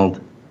Ron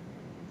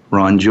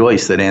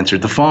Joyce, that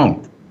answered the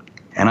phone.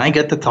 And I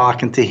got to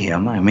talking to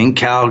him. I'm in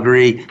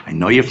Calgary. I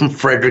know you're from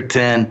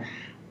Fredericton.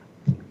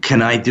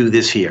 Can I do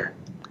this here?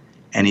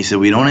 And he said,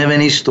 we don't have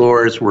any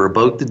stores. We're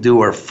about to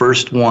do our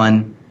first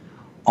one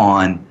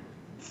on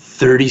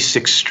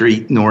 36th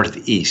Street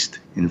Northeast.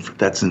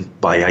 That's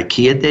by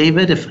IKEA,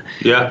 David?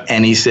 Yeah.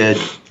 And he said,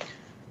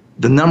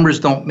 the numbers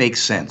don't make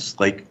sense.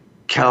 Like,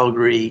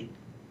 Calgary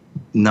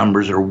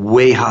numbers are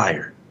way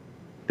higher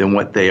than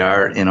what they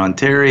are in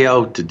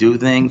Ontario to do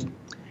things.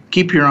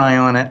 Keep your eye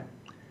on it.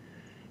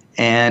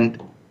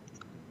 And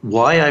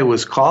why I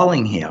was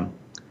calling him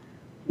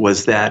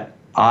was that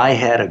I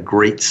had a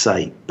great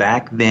site.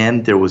 Back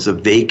then, there was a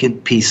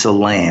vacant piece of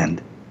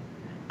land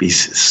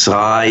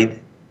beside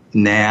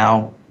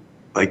now,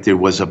 like there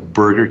was a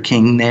Burger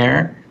King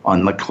there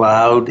on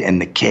McLeod and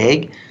the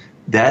Keg.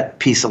 That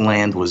piece of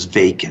land was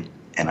vacant.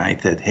 And I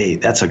said, hey,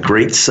 that's a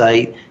great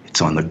site.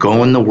 It's on the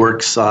going to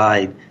work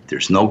side.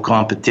 There's no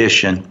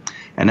competition.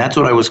 And that's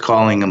what I was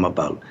calling him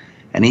about.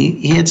 And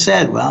he had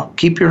said, well,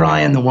 keep your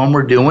eye on the one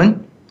we're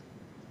doing.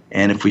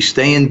 And if we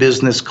stay in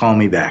business, call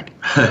me back.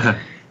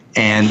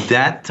 And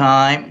that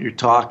time, you're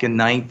talking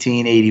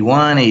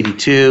 1981,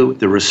 82,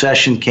 the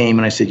recession came,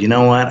 and I said, you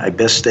know what? I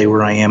best stay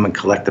where I am and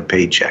collect a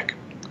paycheck.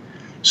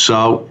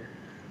 So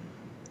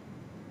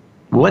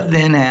what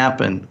then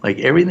happened, like,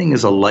 everything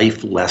is a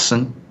life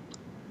lesson.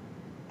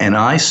 And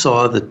I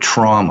saw the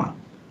trauma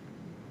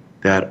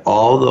that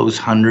all those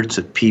hundreds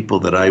of people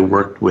that I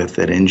worked with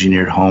at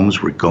Engineered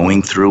Homes were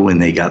going through when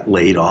they got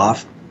laid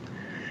off.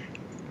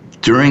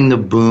 During the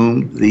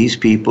boom, these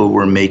people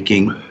were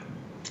making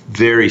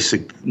very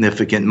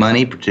significant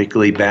money,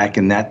 particularly back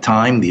in that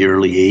time, the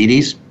early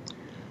 80s.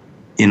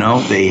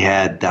 They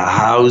had the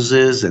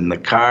houses and the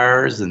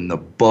cars and the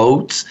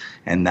boats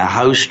and the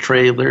house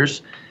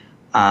trailers.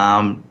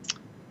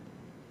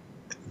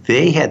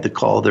 They had to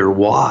call their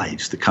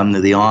wives to come to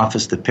the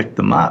office to pick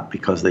them up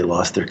because they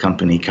lost their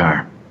company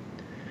car.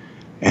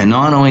 And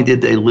not only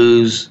did they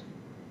lose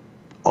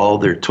all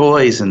their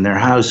toys and their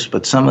house,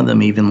 but some of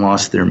them even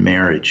lost their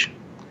marriage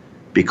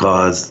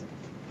because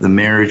the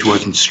marriage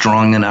wasn't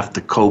strong enough to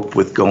cope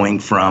with going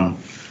from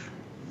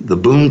the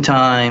boom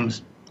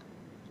times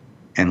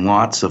and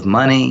lots of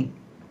money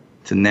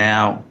to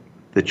now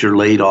that you're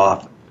laid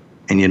off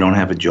and you don't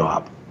have a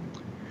job.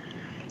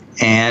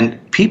 And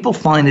people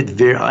find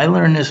it I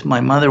learned this, my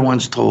mother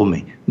once told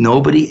me,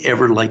 nobody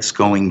ever likes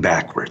going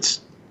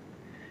backwards.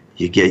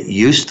 You get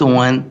used to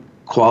one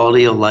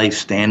quality of life,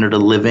 standard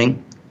of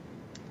living,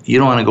 you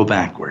don't want to go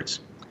backwards.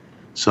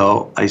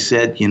 So I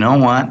said, you know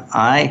what?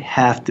 I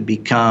have to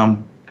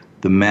become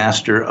the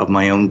master of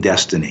my own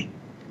destiny.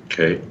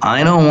 Okay.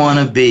 I don't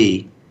want to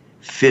be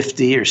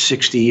 50 or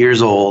 60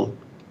 years old.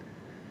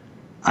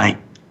 I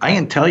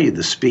can tell you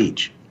the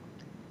speech.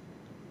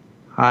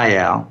 Hi,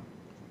 Al.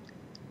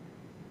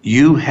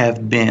 You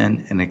have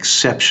been an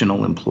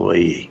exceptional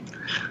employee.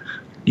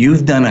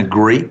 You've done a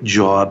great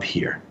job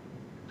here.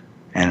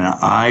 And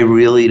I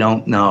really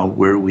don't know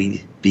where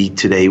we'd be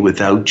today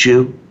without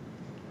you.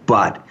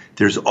 But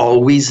there's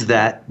always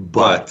that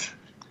but.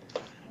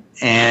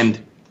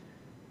 And,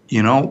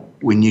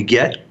 when you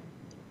get,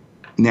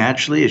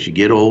 naturally, as you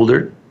get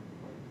older,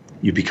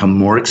 you become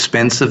more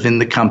expensive in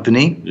the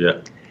company.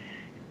 Yeah.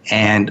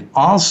 And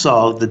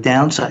also the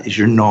downside is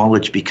your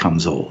knowledge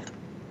becomes old.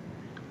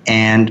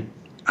 And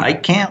I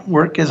can't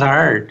work as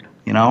hard,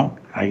 now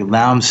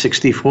I'm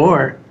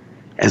 64,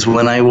 as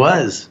when I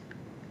was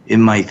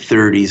in my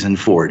 30s and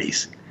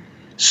 40s.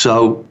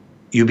 So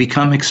you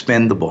become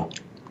expendable.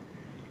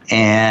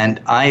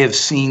 And I have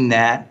seen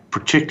that,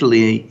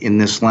 particularly in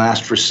this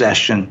last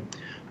recession.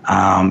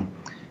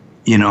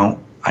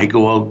 I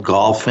go out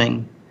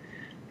golfing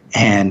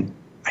and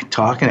I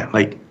talk and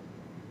like,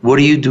 what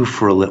do you do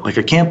for a living? Like,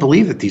 I can't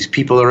believe that these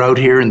people are out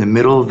here in the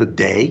middle of the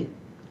day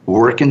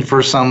working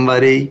for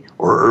somebody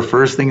or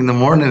first thing in the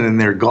morning, and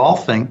they're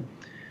golfing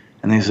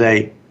and they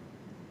say,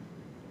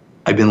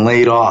 I've been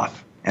laid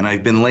off. And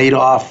I've been laid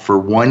off for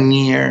 1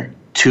 year,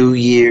 2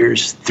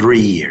 years, 3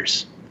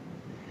 years.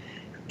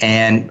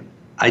 And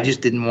I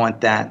just didn't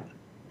want that.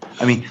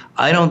 I mean,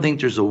 I don't think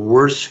there's a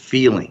worse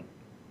feeling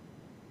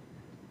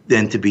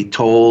than to be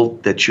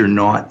told that you're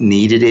not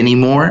needed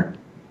anymore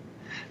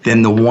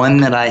than the one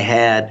that I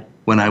had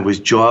when I was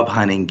job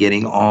hunting,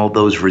 getting all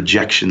those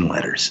rejection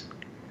letters.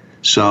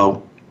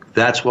 So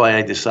that's why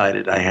I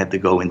decided I had to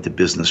go into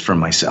business for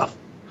myself.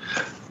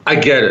 I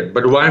get it,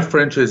 but why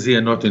franchisee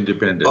and not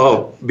independent?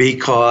 Oh,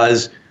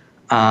 because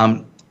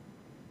I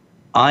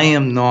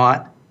am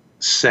not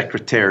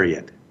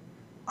secretariat.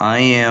 I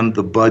am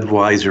the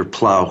Budweiser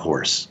plow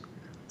horse.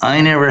 I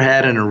never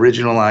had an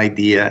original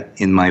idea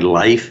in my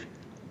life.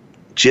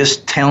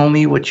 Just tell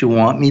me what you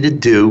want me to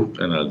do.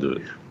 And I'll do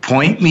it.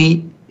 Point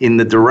me in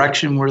the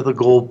direction where the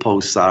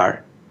goalposts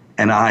are,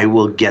 and I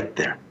will get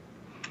there.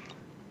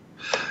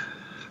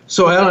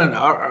 So, Alan,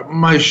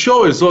 my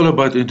show is all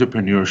about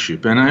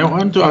entrepreneurship, and I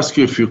want to ask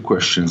you a few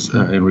questions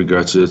in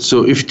regards to it.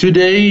 So, if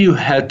today you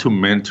had to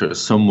mentor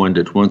someone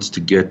that wants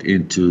to get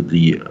into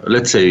the,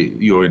 let's say,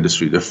 your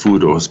industry, the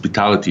food or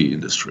hospitality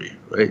industry,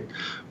 right?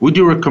 Would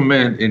you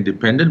recommend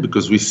independent?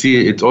 Because we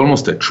see it's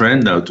almost a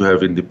trend now to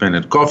have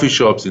independent coffee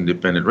shops,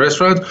 independent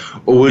restaurants,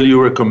 or will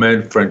you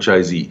recommend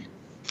franchisee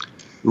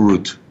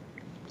route?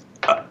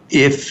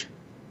 If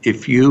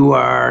you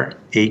are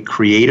a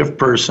creative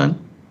person,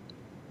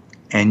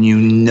 and you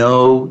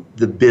know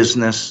the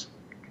business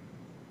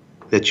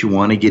that you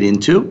want to get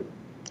into,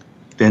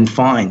 then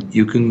fine,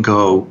 you can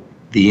go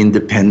the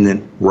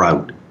independent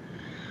route.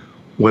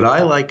 What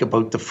I like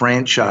about the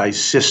franchise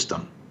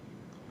system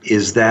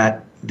is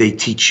that they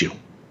teach you.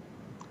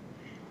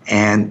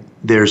 And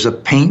there's a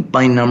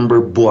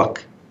paint-by-number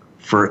book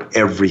for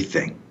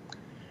everything.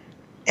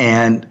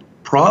 And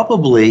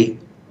probably,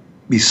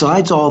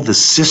 besides all the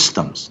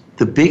systems,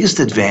 the biggest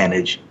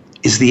advantage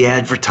is the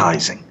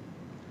advertising.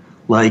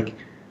 Like,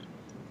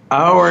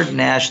 our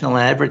national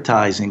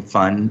advertising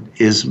fund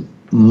is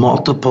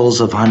multiples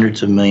of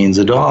hundreds of millions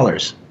of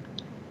dollars.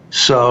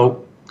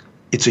 So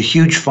it's a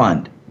huge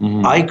fund.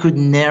 Mm-hmm. I could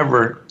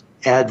never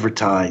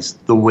advertise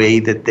the way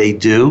that they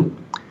do.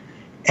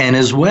 And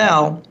as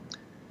well,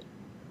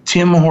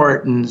 Tim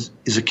Hortons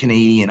is a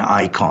Canadian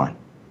icon.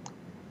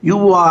 You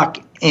walk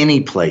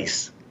any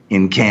place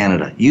in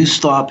Canada, you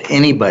stop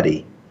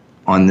anybody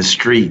on the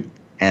street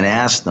and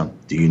ask them,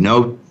 do you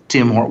know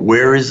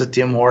where is the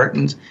Tim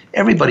Hortons?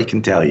 Everybody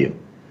can tell you.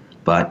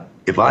 But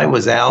if I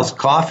was Al's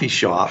coffee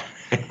shop,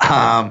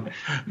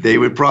 they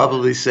would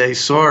probably say,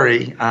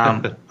 sorry,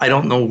 I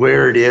don't know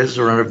where it is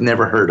or I've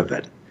never heard of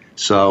it.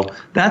 So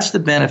that's the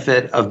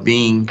benefit of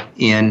being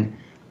in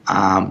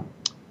a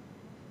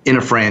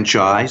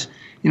franchise.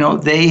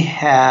 They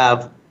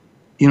have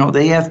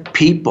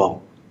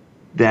people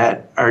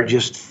that are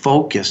just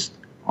focused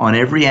on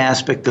every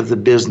aspect of the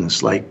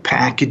business, like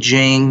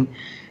packaging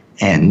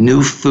and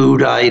new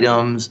food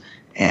items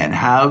and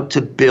how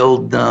to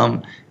build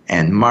them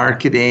and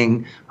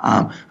marketing.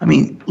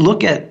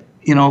 Look at,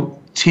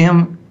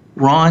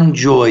 Ron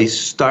Joyce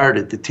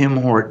started the Tim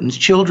Hortons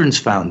Children's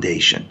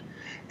Foundation.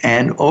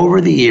 And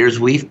over the years,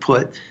 we've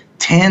put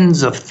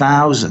tens of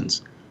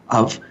thousands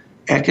of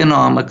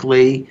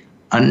economically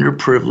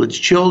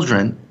underprivileged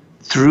children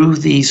through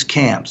these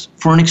camps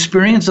for an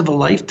experience of a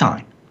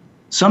lifetime.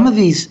 Some of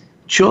these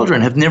children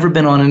have never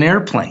been on an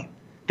airplane.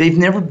 They've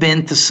never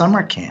been to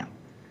summer camp.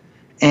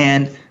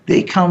 And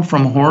they come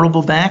from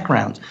horrible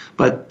backgrounds.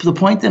 But the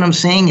point that I'm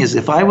saying is,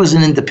 if I was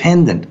an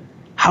independent,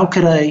 how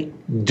could I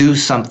do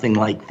something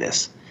like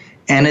this?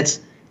 And it's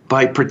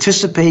by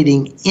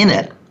participating in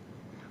it,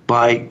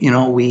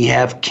 we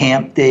have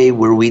Camp Day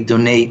where we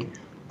donate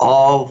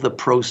all the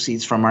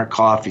proceeds from our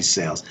coffee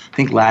sales. I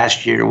think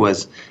last year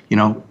was,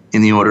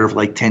 in the order of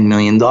like $10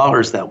 million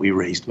that we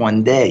raised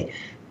one day.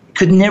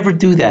 Could never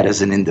do that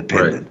as an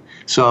independent.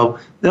 Right. So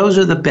those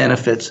are the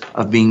benefits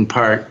of being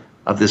part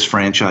of this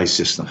franchise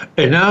system.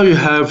 And now you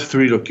have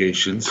 3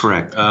 locations.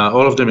 Correct.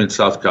 All of them in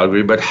South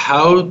Calgary. But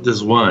how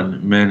does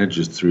one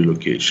manage 3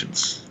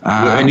 locations?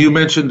 And you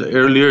mentioned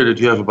earlier that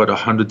you have about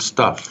 100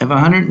 staff. I have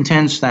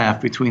 110 staff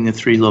between the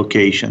 3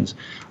 locations.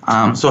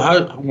 So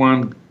how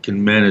one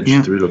can manage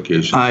 3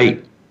 locations?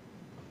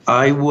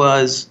 I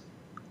was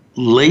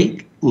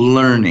late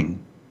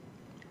learning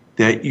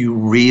that you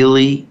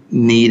really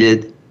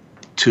needed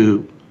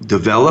to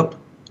develop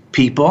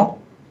people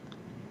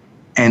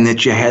and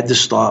that you had to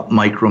stop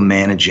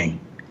micromanaging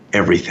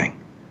everything.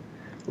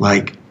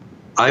 Like,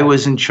 I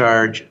was in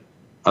charge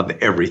of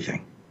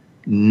everything.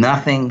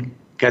 Nothing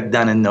got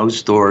done in those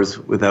stores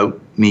without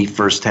me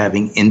first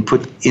having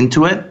input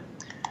into it.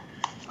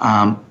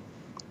 I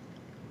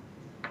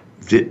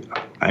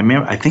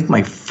remember, I think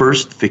my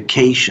first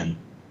vacation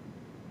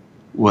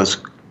was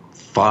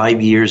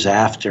 5 years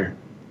after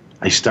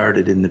I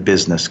started in the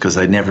business because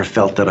I never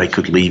felt that I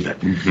could leave it.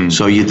 Mm-hmm.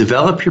 So you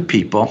develop your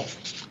people.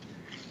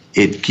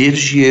 It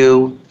gives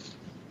you,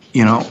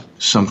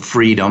 some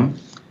freedom.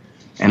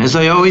 And as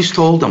I always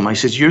told them, I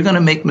said, you're going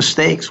to make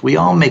mistakes. We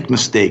all make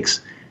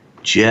mistakes.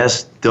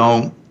 Just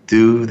don't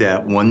do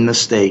that one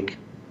mistake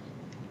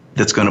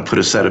that's going to put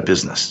us out of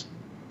business.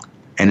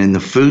 And in the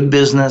food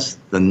business,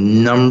 the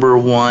number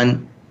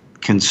one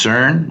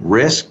concern,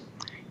 risk,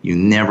 you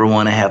never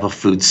want to have a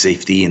food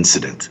safety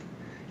incident.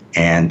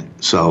 And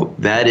so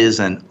that is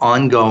an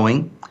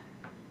ongoing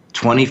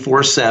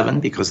 24/7,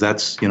 because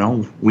that's,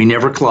 we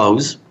never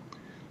close,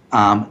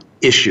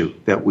 issue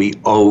that we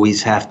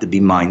always have to be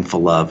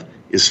mindful of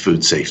is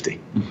food safety.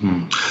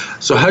 Mm-hmm.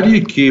 So how do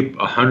you keep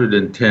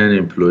 110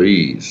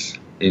 employees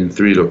in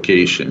 3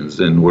 locations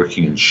and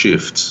working in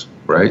shifts,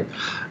 right?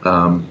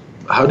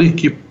 How do you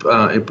keep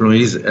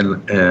employees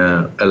in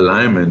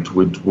alignment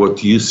with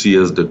what you see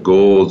as the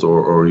goals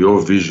or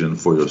your vision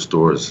for your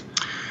stores?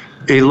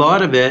 A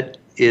lot of it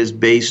is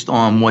based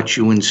on what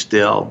you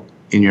instill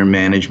in your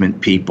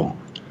management people.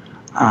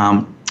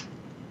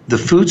 The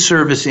food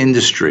service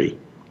industry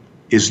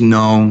is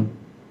known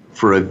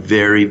for a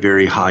very,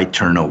 very high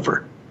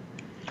turnover.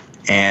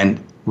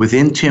 And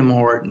within Tim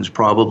Hortons,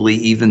 probably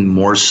even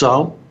more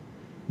so,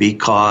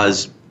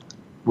 because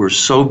we're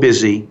so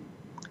busy,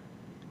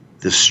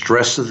 the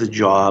stress of the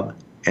job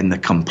and the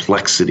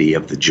complexity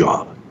of the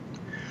job.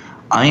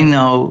 I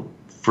know,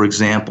 for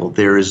example,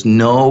 there is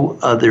no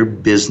other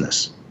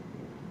business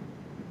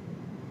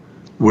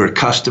where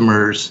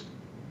customers,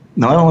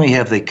 not only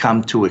have they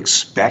come to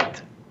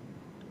expect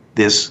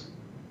this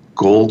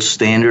gold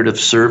standard of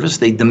service,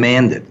 they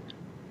demand it.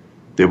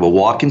 They will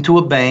walk into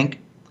a bank,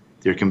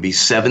 there can be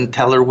 7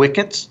 teller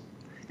wickets,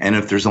 and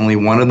if there's only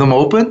one of them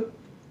open,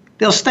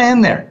 they'll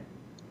stand there.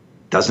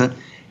 Doesn't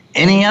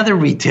any other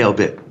retail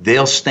bit,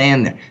 they'll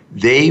stand there.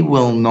 They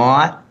will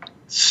not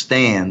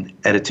stand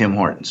at a Tim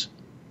Hortons.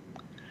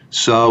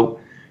 So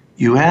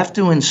you have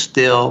to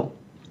instill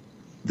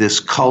this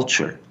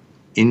culture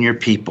in your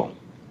people.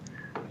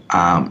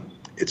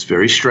 It's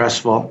very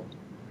stressful.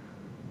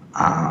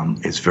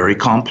 It's very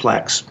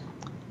complex.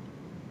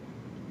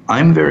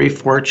 I'm very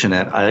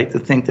fortunate. I like to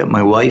think that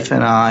my wife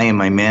and I and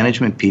my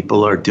management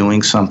people are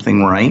doing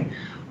something right.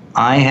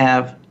 I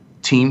have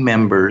team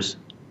members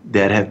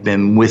that have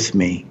been with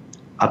me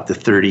up to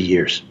 30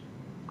 years.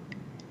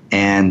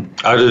 And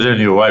other than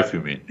your wife, you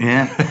mean?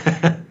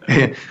 Yeah.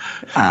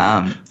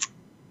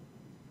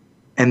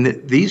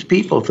 These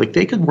people, like,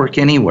 they could work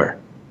anywhere,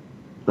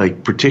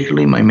 like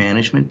particularly my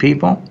management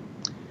people,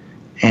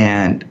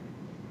 and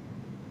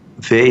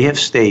they have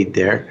stayed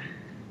there.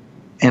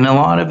 And a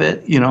lot of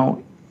it,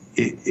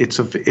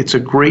 it's a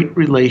great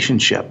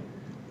relationship.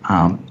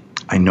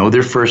 I know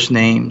their first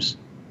names.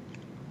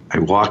 I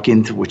walk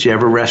into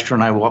whichever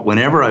restaurant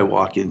whenever I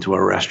walk into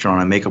a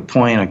restaurant, I make a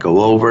point, I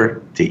go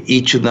over to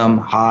each of them.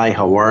 Hi,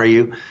 how are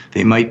you?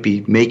 They might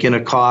be making a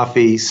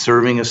coffee,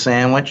 serving a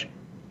sandwich.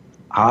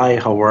 Hi,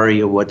 how are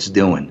you? What's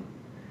doing?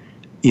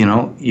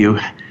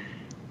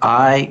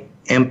 I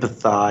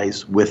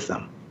empathize with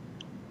them.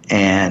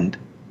 And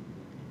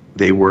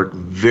they work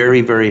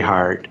very, very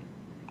hard.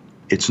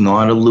 It's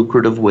not a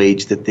lucrative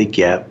wage that they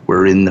get.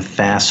 We're in the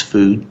fast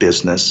food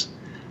business.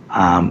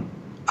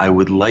 I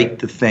would like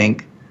to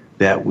think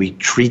that we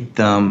treat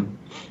them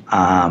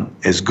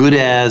as good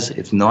as,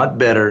 if not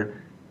better,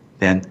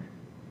 than,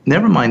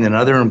 never mind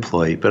another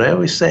employee, but I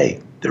always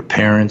say their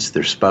parents,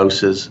 their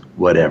spouses,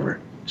 whatever.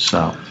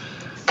 So,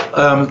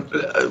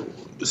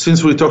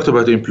 since we talked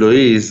about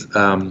employees,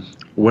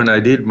 when I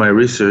did my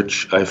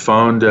research, I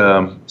found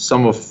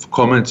some of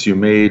comments you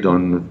made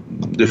on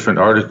different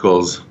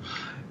articles,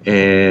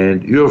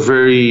 and you're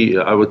very,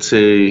 I would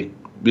say,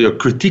 you're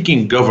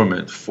critiquing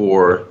government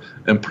for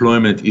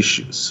employment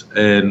issues.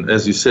 And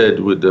as you said,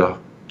 with the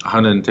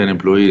 110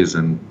 employees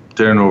and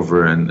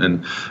turnover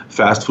and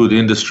fast food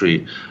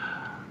industry,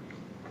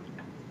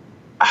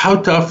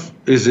 how tough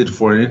is it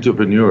for an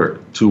entrepreneur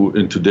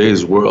in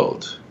today's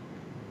world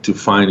to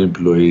find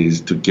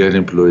employees, to get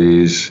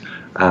employees,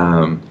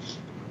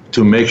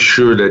 to make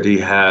sure that he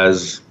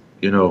has,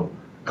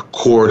 a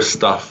core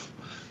stuff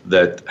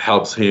that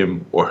helps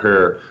him or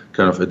her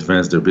kind of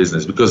advance their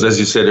business? Because as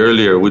you said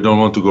earlier, we don't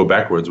want to go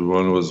backwards. We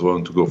always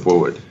want to go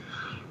forward.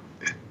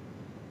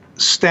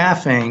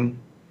 Staffing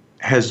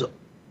has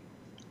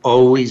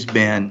always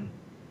been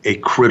a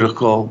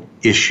critical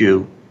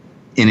issue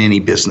in any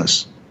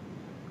business.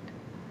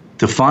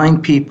 To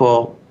find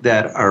people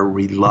that are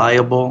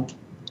reliable,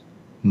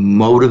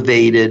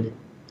 motivated,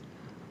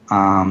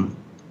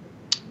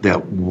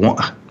 that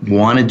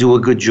want to do a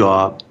good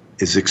job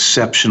is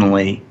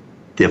exceptionally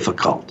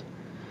difficult.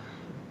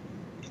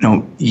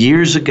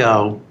 Years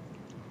ago,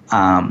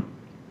 I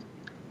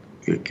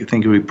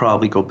think we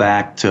probably go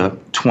back to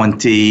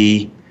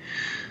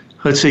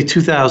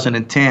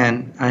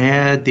 2010, I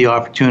had the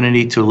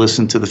opportunity to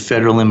listen to the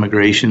federal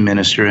immigration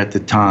minister at the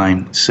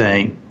time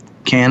say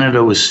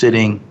Canada was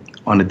sitting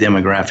on a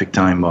demographic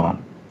time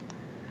bomb,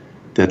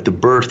 that the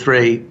birth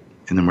rate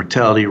and the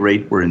mortality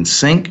rate were in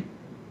sync,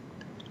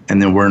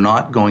 and there were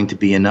not going to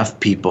be enough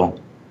people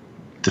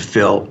to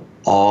fill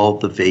all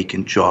the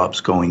vacant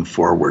jobs going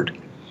forward.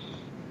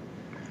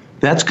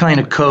 That's kind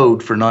of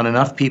code for not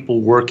enough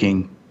people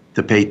working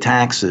to pay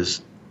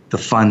taxes to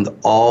fund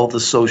all the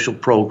social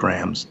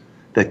programs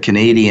that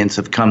Canadians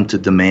have come to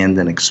demand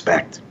and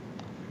expect.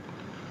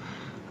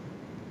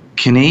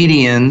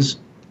 Canadians,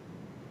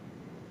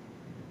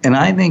 and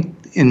I think,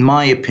 in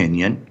my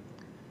opinion,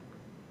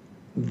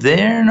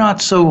 they're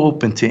not so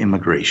open to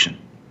immigration,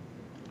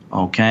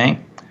 okay?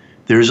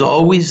 There's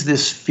always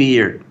this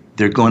fear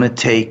they're going to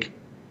take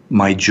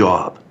my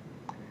job.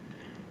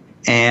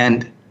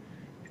 And,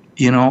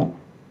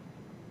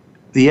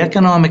 the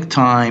economic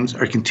times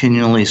are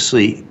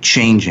continuously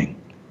changing.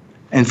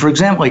 And for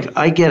example,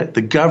 I get it,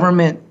 the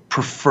government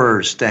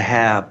prefers to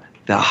have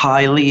the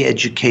highly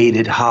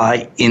educated,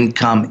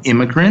 high-income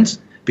immigrants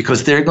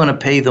because they're going to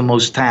pay the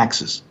most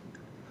taxes.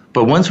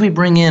 But once we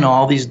bring in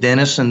all these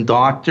dentists and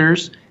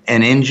doctors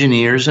and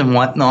engineers and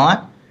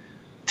whatnot,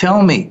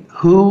 tell me,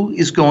 who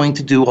is going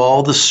to do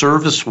all the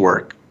service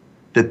work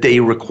that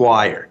they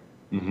require?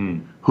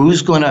 Mm-hmm.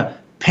 Who's going to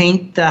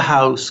paint the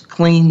house,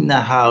 clean the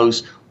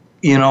house,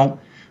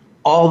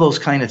 all those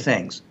kind of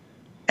things?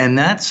 And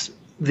that's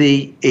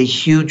a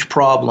huge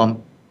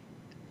problem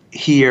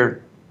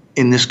here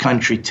in this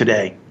country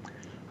today.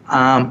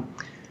 I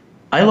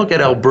look at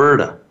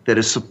Alberta, that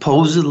is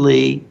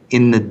supposedly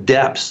in the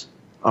depths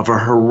of a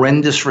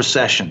horrendous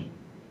recession.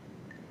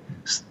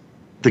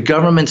 The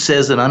government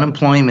says that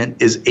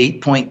unemployment is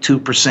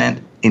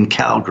 8.2% in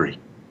Calgary.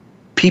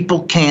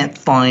 People can't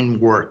find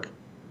work.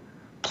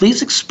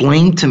 Please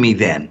explain to me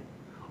then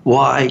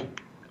why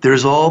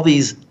there's all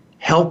these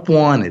help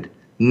wanted,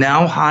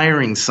 now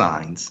hiring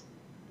signs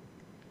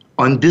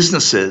on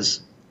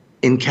businesses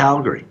in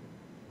Calgary.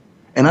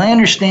 And I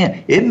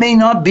understand it may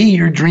not be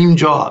your dream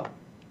job.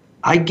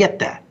 I get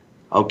that,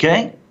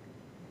 okay?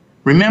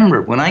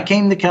 Remember, when I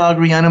came to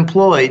Calgary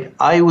unemployed,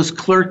 I was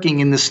clerking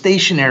in the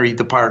stationery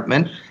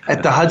department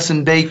at the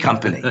Hudson Bay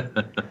Company,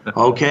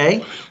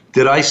 okay?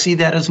 Did I see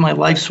that as my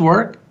life's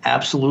work?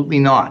 Absolutely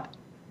not.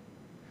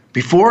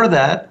 Before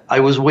that, I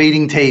was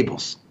waiting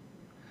tables.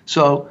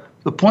 So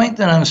the point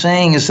that I'm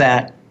saying is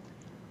that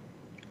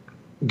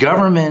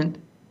government,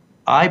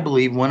 I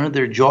believe one of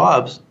their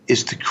jobs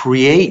is to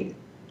create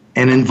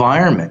an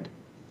environment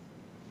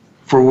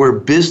for where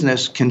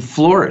business can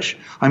flourish.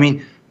 I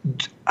mean,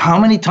 how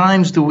many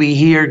times do we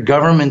hear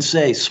government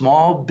say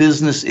small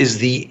business is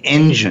the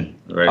engine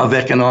of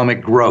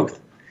economic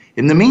growth?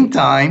 In the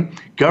meantime,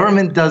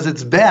 government does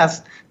its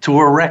best to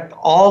erect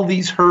all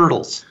these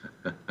hurdles,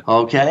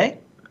 okay?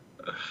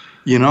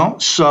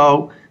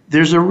 So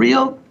there's a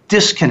real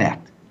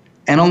disconnect.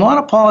 And a lot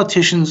of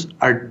politicians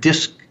are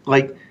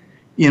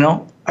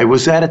I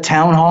was at a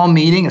town hall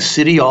meeting, a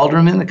city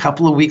alderman a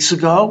couple of weeks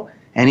ago,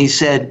 and he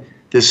said,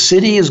 the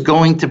city is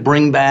going to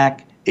bring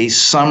back a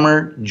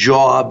summer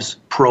jobs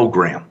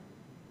program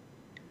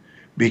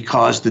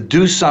because to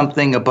do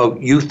something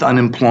about youth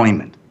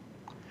unemployment.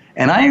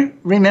 And I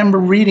remember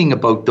reading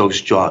about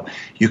those jobs.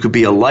 You could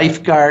be a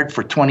lifeguard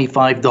for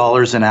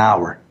 $25 an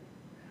hour.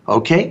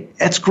 Okay,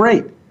 that's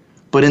great.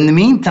 But in the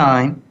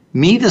meantime,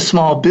 me, the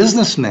small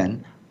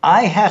businessman,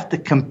 I have to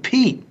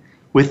compete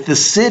with the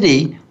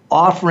city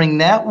offering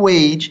that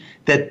wage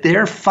that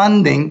they're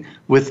funding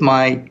with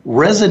my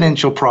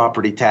residential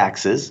property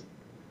taxes,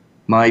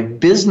 my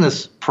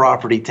business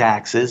property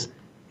taxes,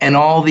 and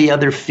all the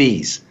other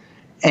fees.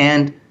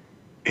 And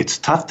it's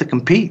tough to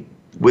compete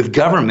with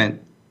government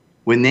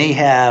when they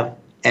have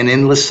an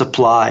endless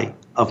supply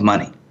of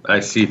money. I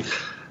see.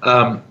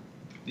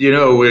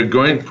 We're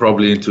going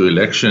probably into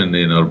election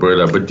in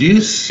Alberta, but do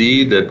you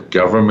see that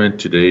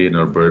government today in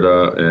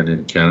Alberta and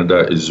in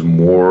Canada is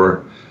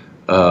more,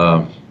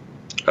 I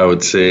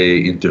would say,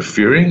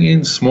 interfering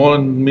in small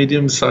and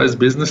medium-sized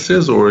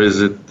businesses, or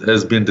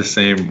has been the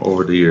same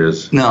over the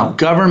years? No,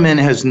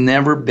 government has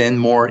never been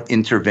more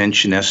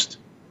interventionist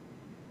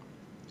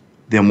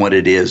than what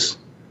it is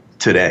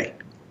today.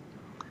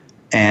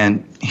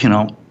 And,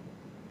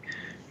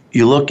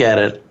 you look at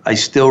it, I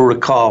still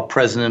recall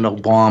President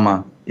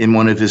Obama in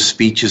one of his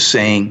speeches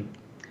saying,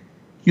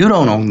 you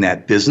don't own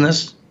that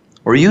business,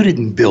 or you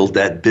didn't build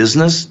that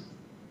business.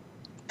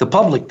 The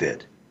public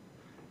did.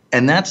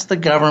 And that's the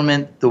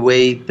government, the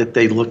way that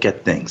they look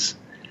at things.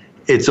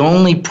 It's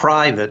only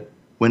private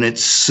when it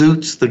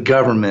suits the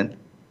government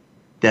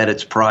that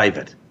it's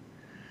private.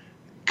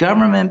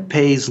 Government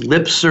pays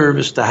lip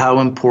service to how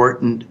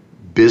important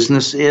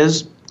business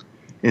is.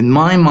 In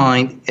my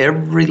mind,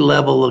 every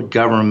level of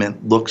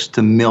government looks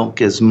to milk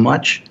as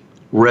much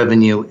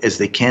revenue as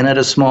they can at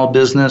a small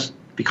business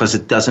because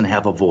it doesn't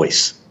have a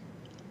voice.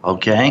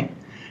 Okay?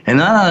 And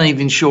I'm not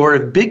even sure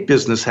if big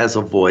business has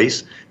a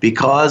voice,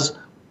 because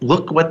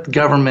look what the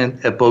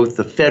government at both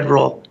the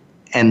federal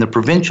and the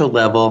provincial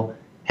level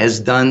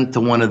has done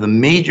to one of the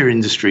major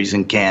industries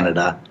in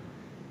Canada,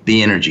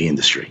 the energy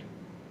industry.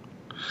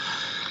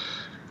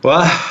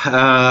 Well,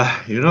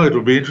 it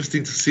will be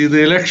interesting to see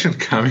the election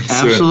coming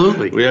soon.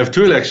 Absolutely. We have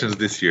 2 elections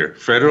this year,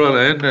 federal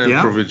and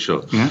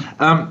provincial.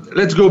 Yeah.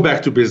 Let's go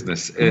back to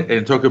business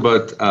and talk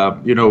about,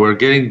 we're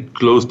getting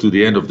close to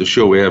the end of the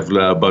show. We have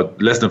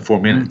about less than 4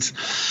 minutes.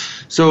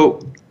 So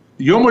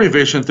your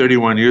motivation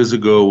 31 years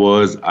ago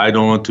was, I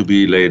don't want to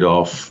be laid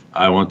off.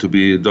 Don't want to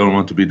be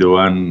the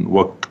one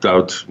walked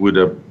out with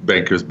a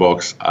banker's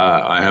box.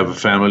 I have a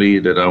family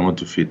that I want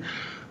to feed.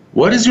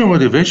 What is your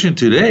motivation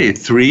today?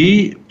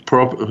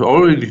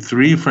 Already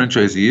 3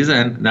 franchisees,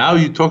 and now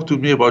you talk to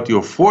me about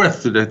your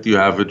 4th that you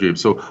have a dream.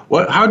 So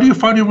how do you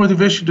find your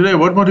motivation today?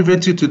 What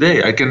motivates you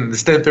today? I can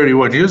understand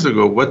 31 years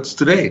ago. What's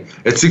today?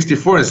 At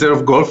 64, instead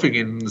of golfing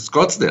in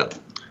Scottsdale.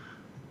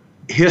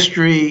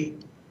 History,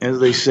 as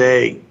they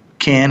say,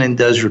 can and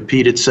does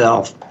repeat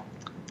itself.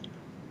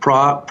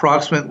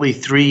 Approximately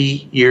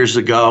 3 years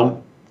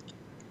ago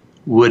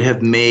would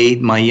have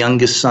made my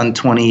youngest son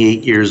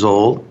 28 years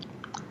old.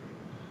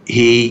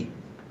 He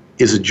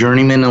is a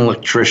journeyman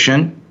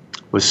electrician,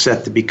 was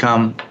set to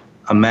become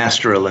a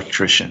master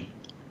electrician.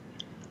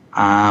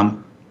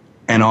 And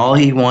all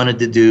he wanted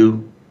to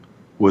do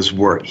was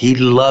work. He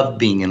loved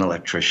being an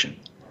electrician.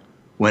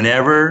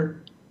 Whenever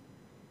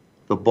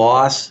the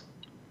boss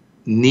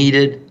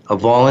needed a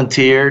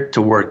volunteer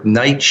to work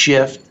night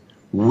shift,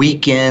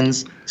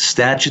 weekends,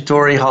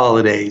 statutory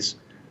holidays,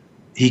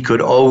 he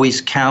could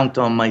always count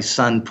on my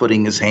son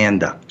putting his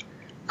hand up,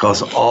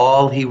 because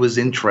all he was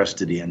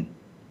interested in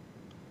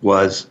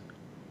was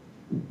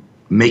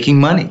making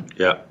money.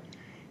 Yeah.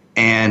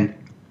 And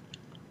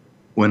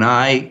when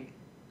I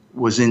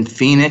was in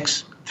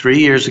Phoenix 3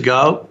 years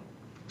ago,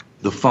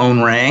 the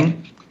phone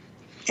rang,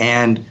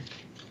 and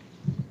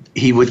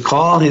he would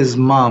call his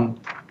mom.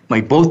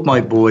 Both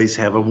my boys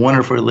have a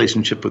wonderful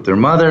relationship with their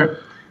mother.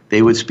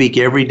 They would speak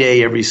every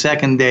day, every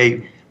second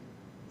day.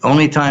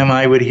 Only time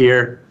I would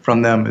hear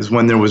from them is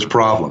when there was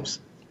problems.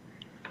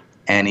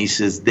 And he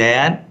says,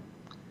 Dad,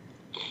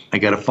 I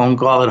got a phone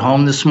call at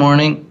home this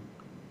morning.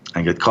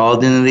 I got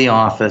called into the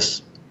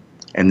office,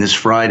 and this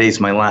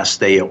Friday's my last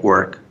day at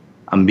work.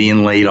 I'm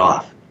being laid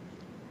off.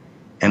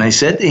 And I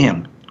said to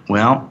him,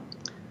 well,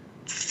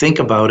 think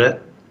about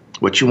it,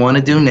 what you want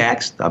to do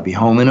next. I'll be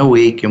home in a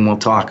week, and we'll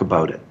talk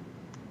about it.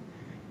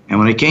 And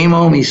when I came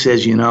home, he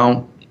says,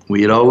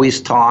 we had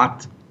always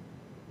talked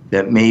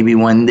that maybe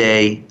one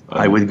day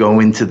I would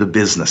go into the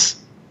business.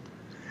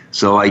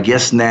 So I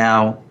guess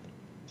now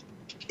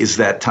is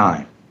that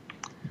time.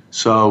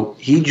 So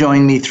he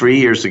joined me 3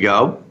 years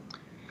ago.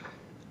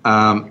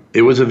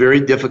 It was a very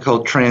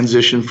difficult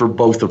transition for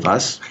both of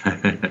us.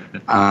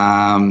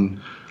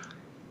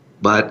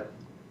 But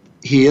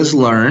he has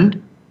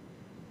learned,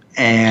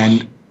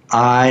 and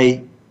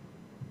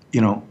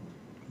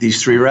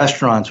these 3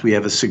 restaurants, we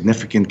have a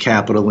significant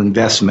capital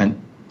investment.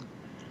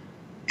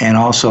 And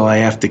also I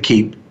have to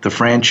keep the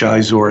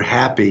franchisor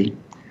happy.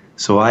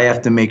 So I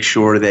have to make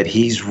sure that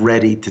he's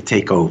ready to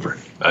take over.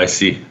 I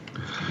see.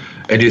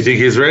 And you think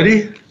he's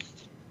ready?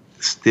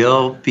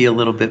 Still be a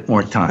little bit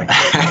more time.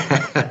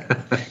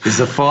 Is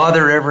the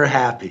father ever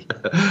happy?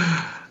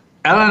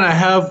 Alan, I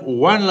have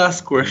one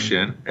last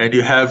question, and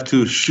you have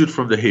to shoot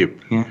from the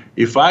hip. Yeah.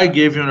 If I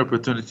gave you an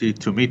opportunity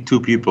to meet 2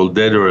 people,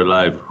 dead or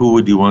alive, who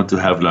would you want to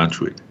have lunch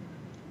with?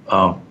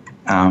 Al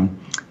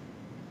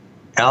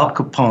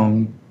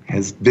Capone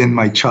has been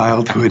my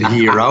childhood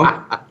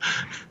hero.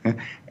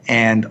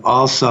 And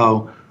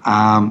also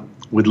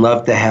would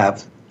love to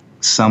have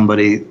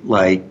somebody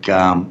like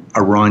a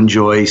Ron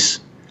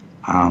Joyce,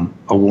 a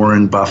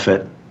Warren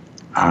Buffett.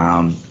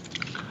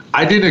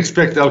 I didn't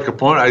expect Al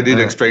Capone. I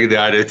didn't expect the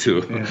other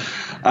 2.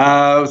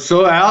 Yeah.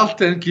 So Al,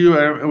 thank you.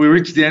 We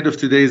reached the end of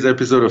today's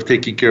episode of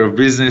Taking Care of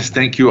Business.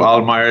 Thank you,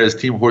 Al Meyers,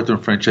 Team Horton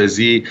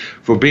Franchisee,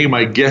 for being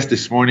my guest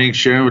this morning,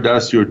 sharing with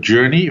us your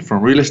journey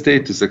from real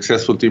estate to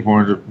successful Team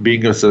Horton,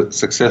 being a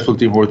successful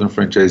Team Horton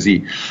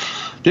franchisee.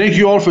 Thank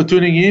you all for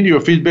tuning in. Your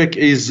feedback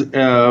is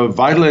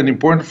vital and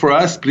important for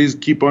us. Please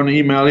keep on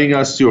emailing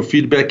us your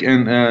feedback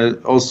and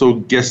also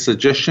guest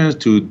suggestions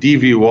to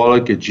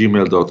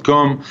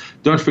dvwallach@gmail.com.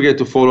 Don't forget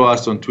to follow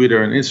us on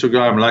Twitter and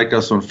Instagram, like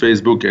us on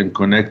Facebook, and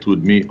connect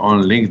with me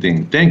on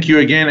LinkedIn. Thank you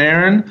again,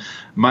 Aaron,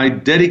 my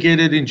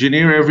dedicated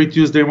engineer every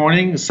Tuesday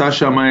morning.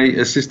 Sasha, my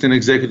assistant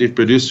executive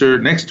producer.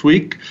 Next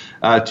week,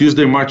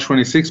 Tuesday, March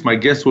 26th, my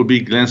guest will be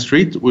Glenn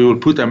Street. We will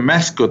put a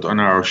mascot on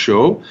our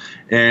show,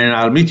 and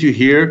I'll meet you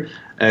here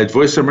at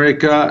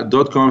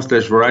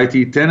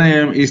voiceamerica.com/variety, 10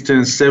 a.m.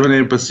 Eastern, 7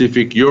 a.m.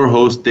 Pacific. Your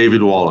host,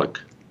 David Wallach.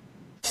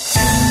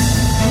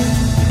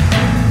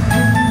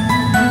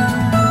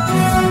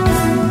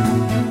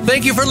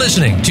 Thank you for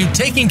listening to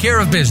Taking Care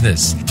of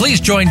Business. Please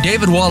join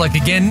David Wallach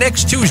again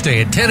next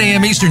Tuesday at 10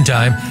 a.m. Eastern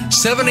Time,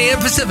 7 a.m.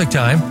 Pacific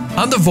Time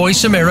on the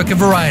Voice America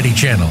Variety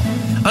Channel.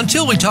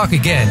 Until we talk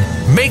again,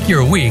 make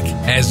your week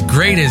as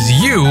great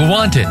as you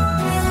want it.